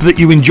hope that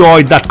you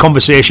enjoyed that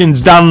conversation.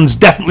 Dan's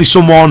definitely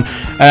someone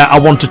I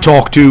want to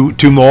talk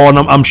to more, and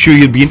I'm sure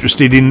you'll be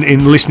interested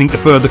in listening to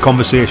further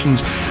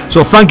conversations.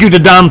 So thank you to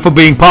Dan for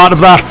being part of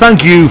that.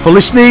 Thank you for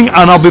listening,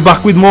 and I'll be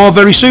back with more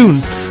very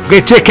soon.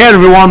 Okay, take care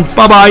everyone.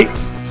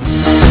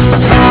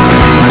 Bye-bye.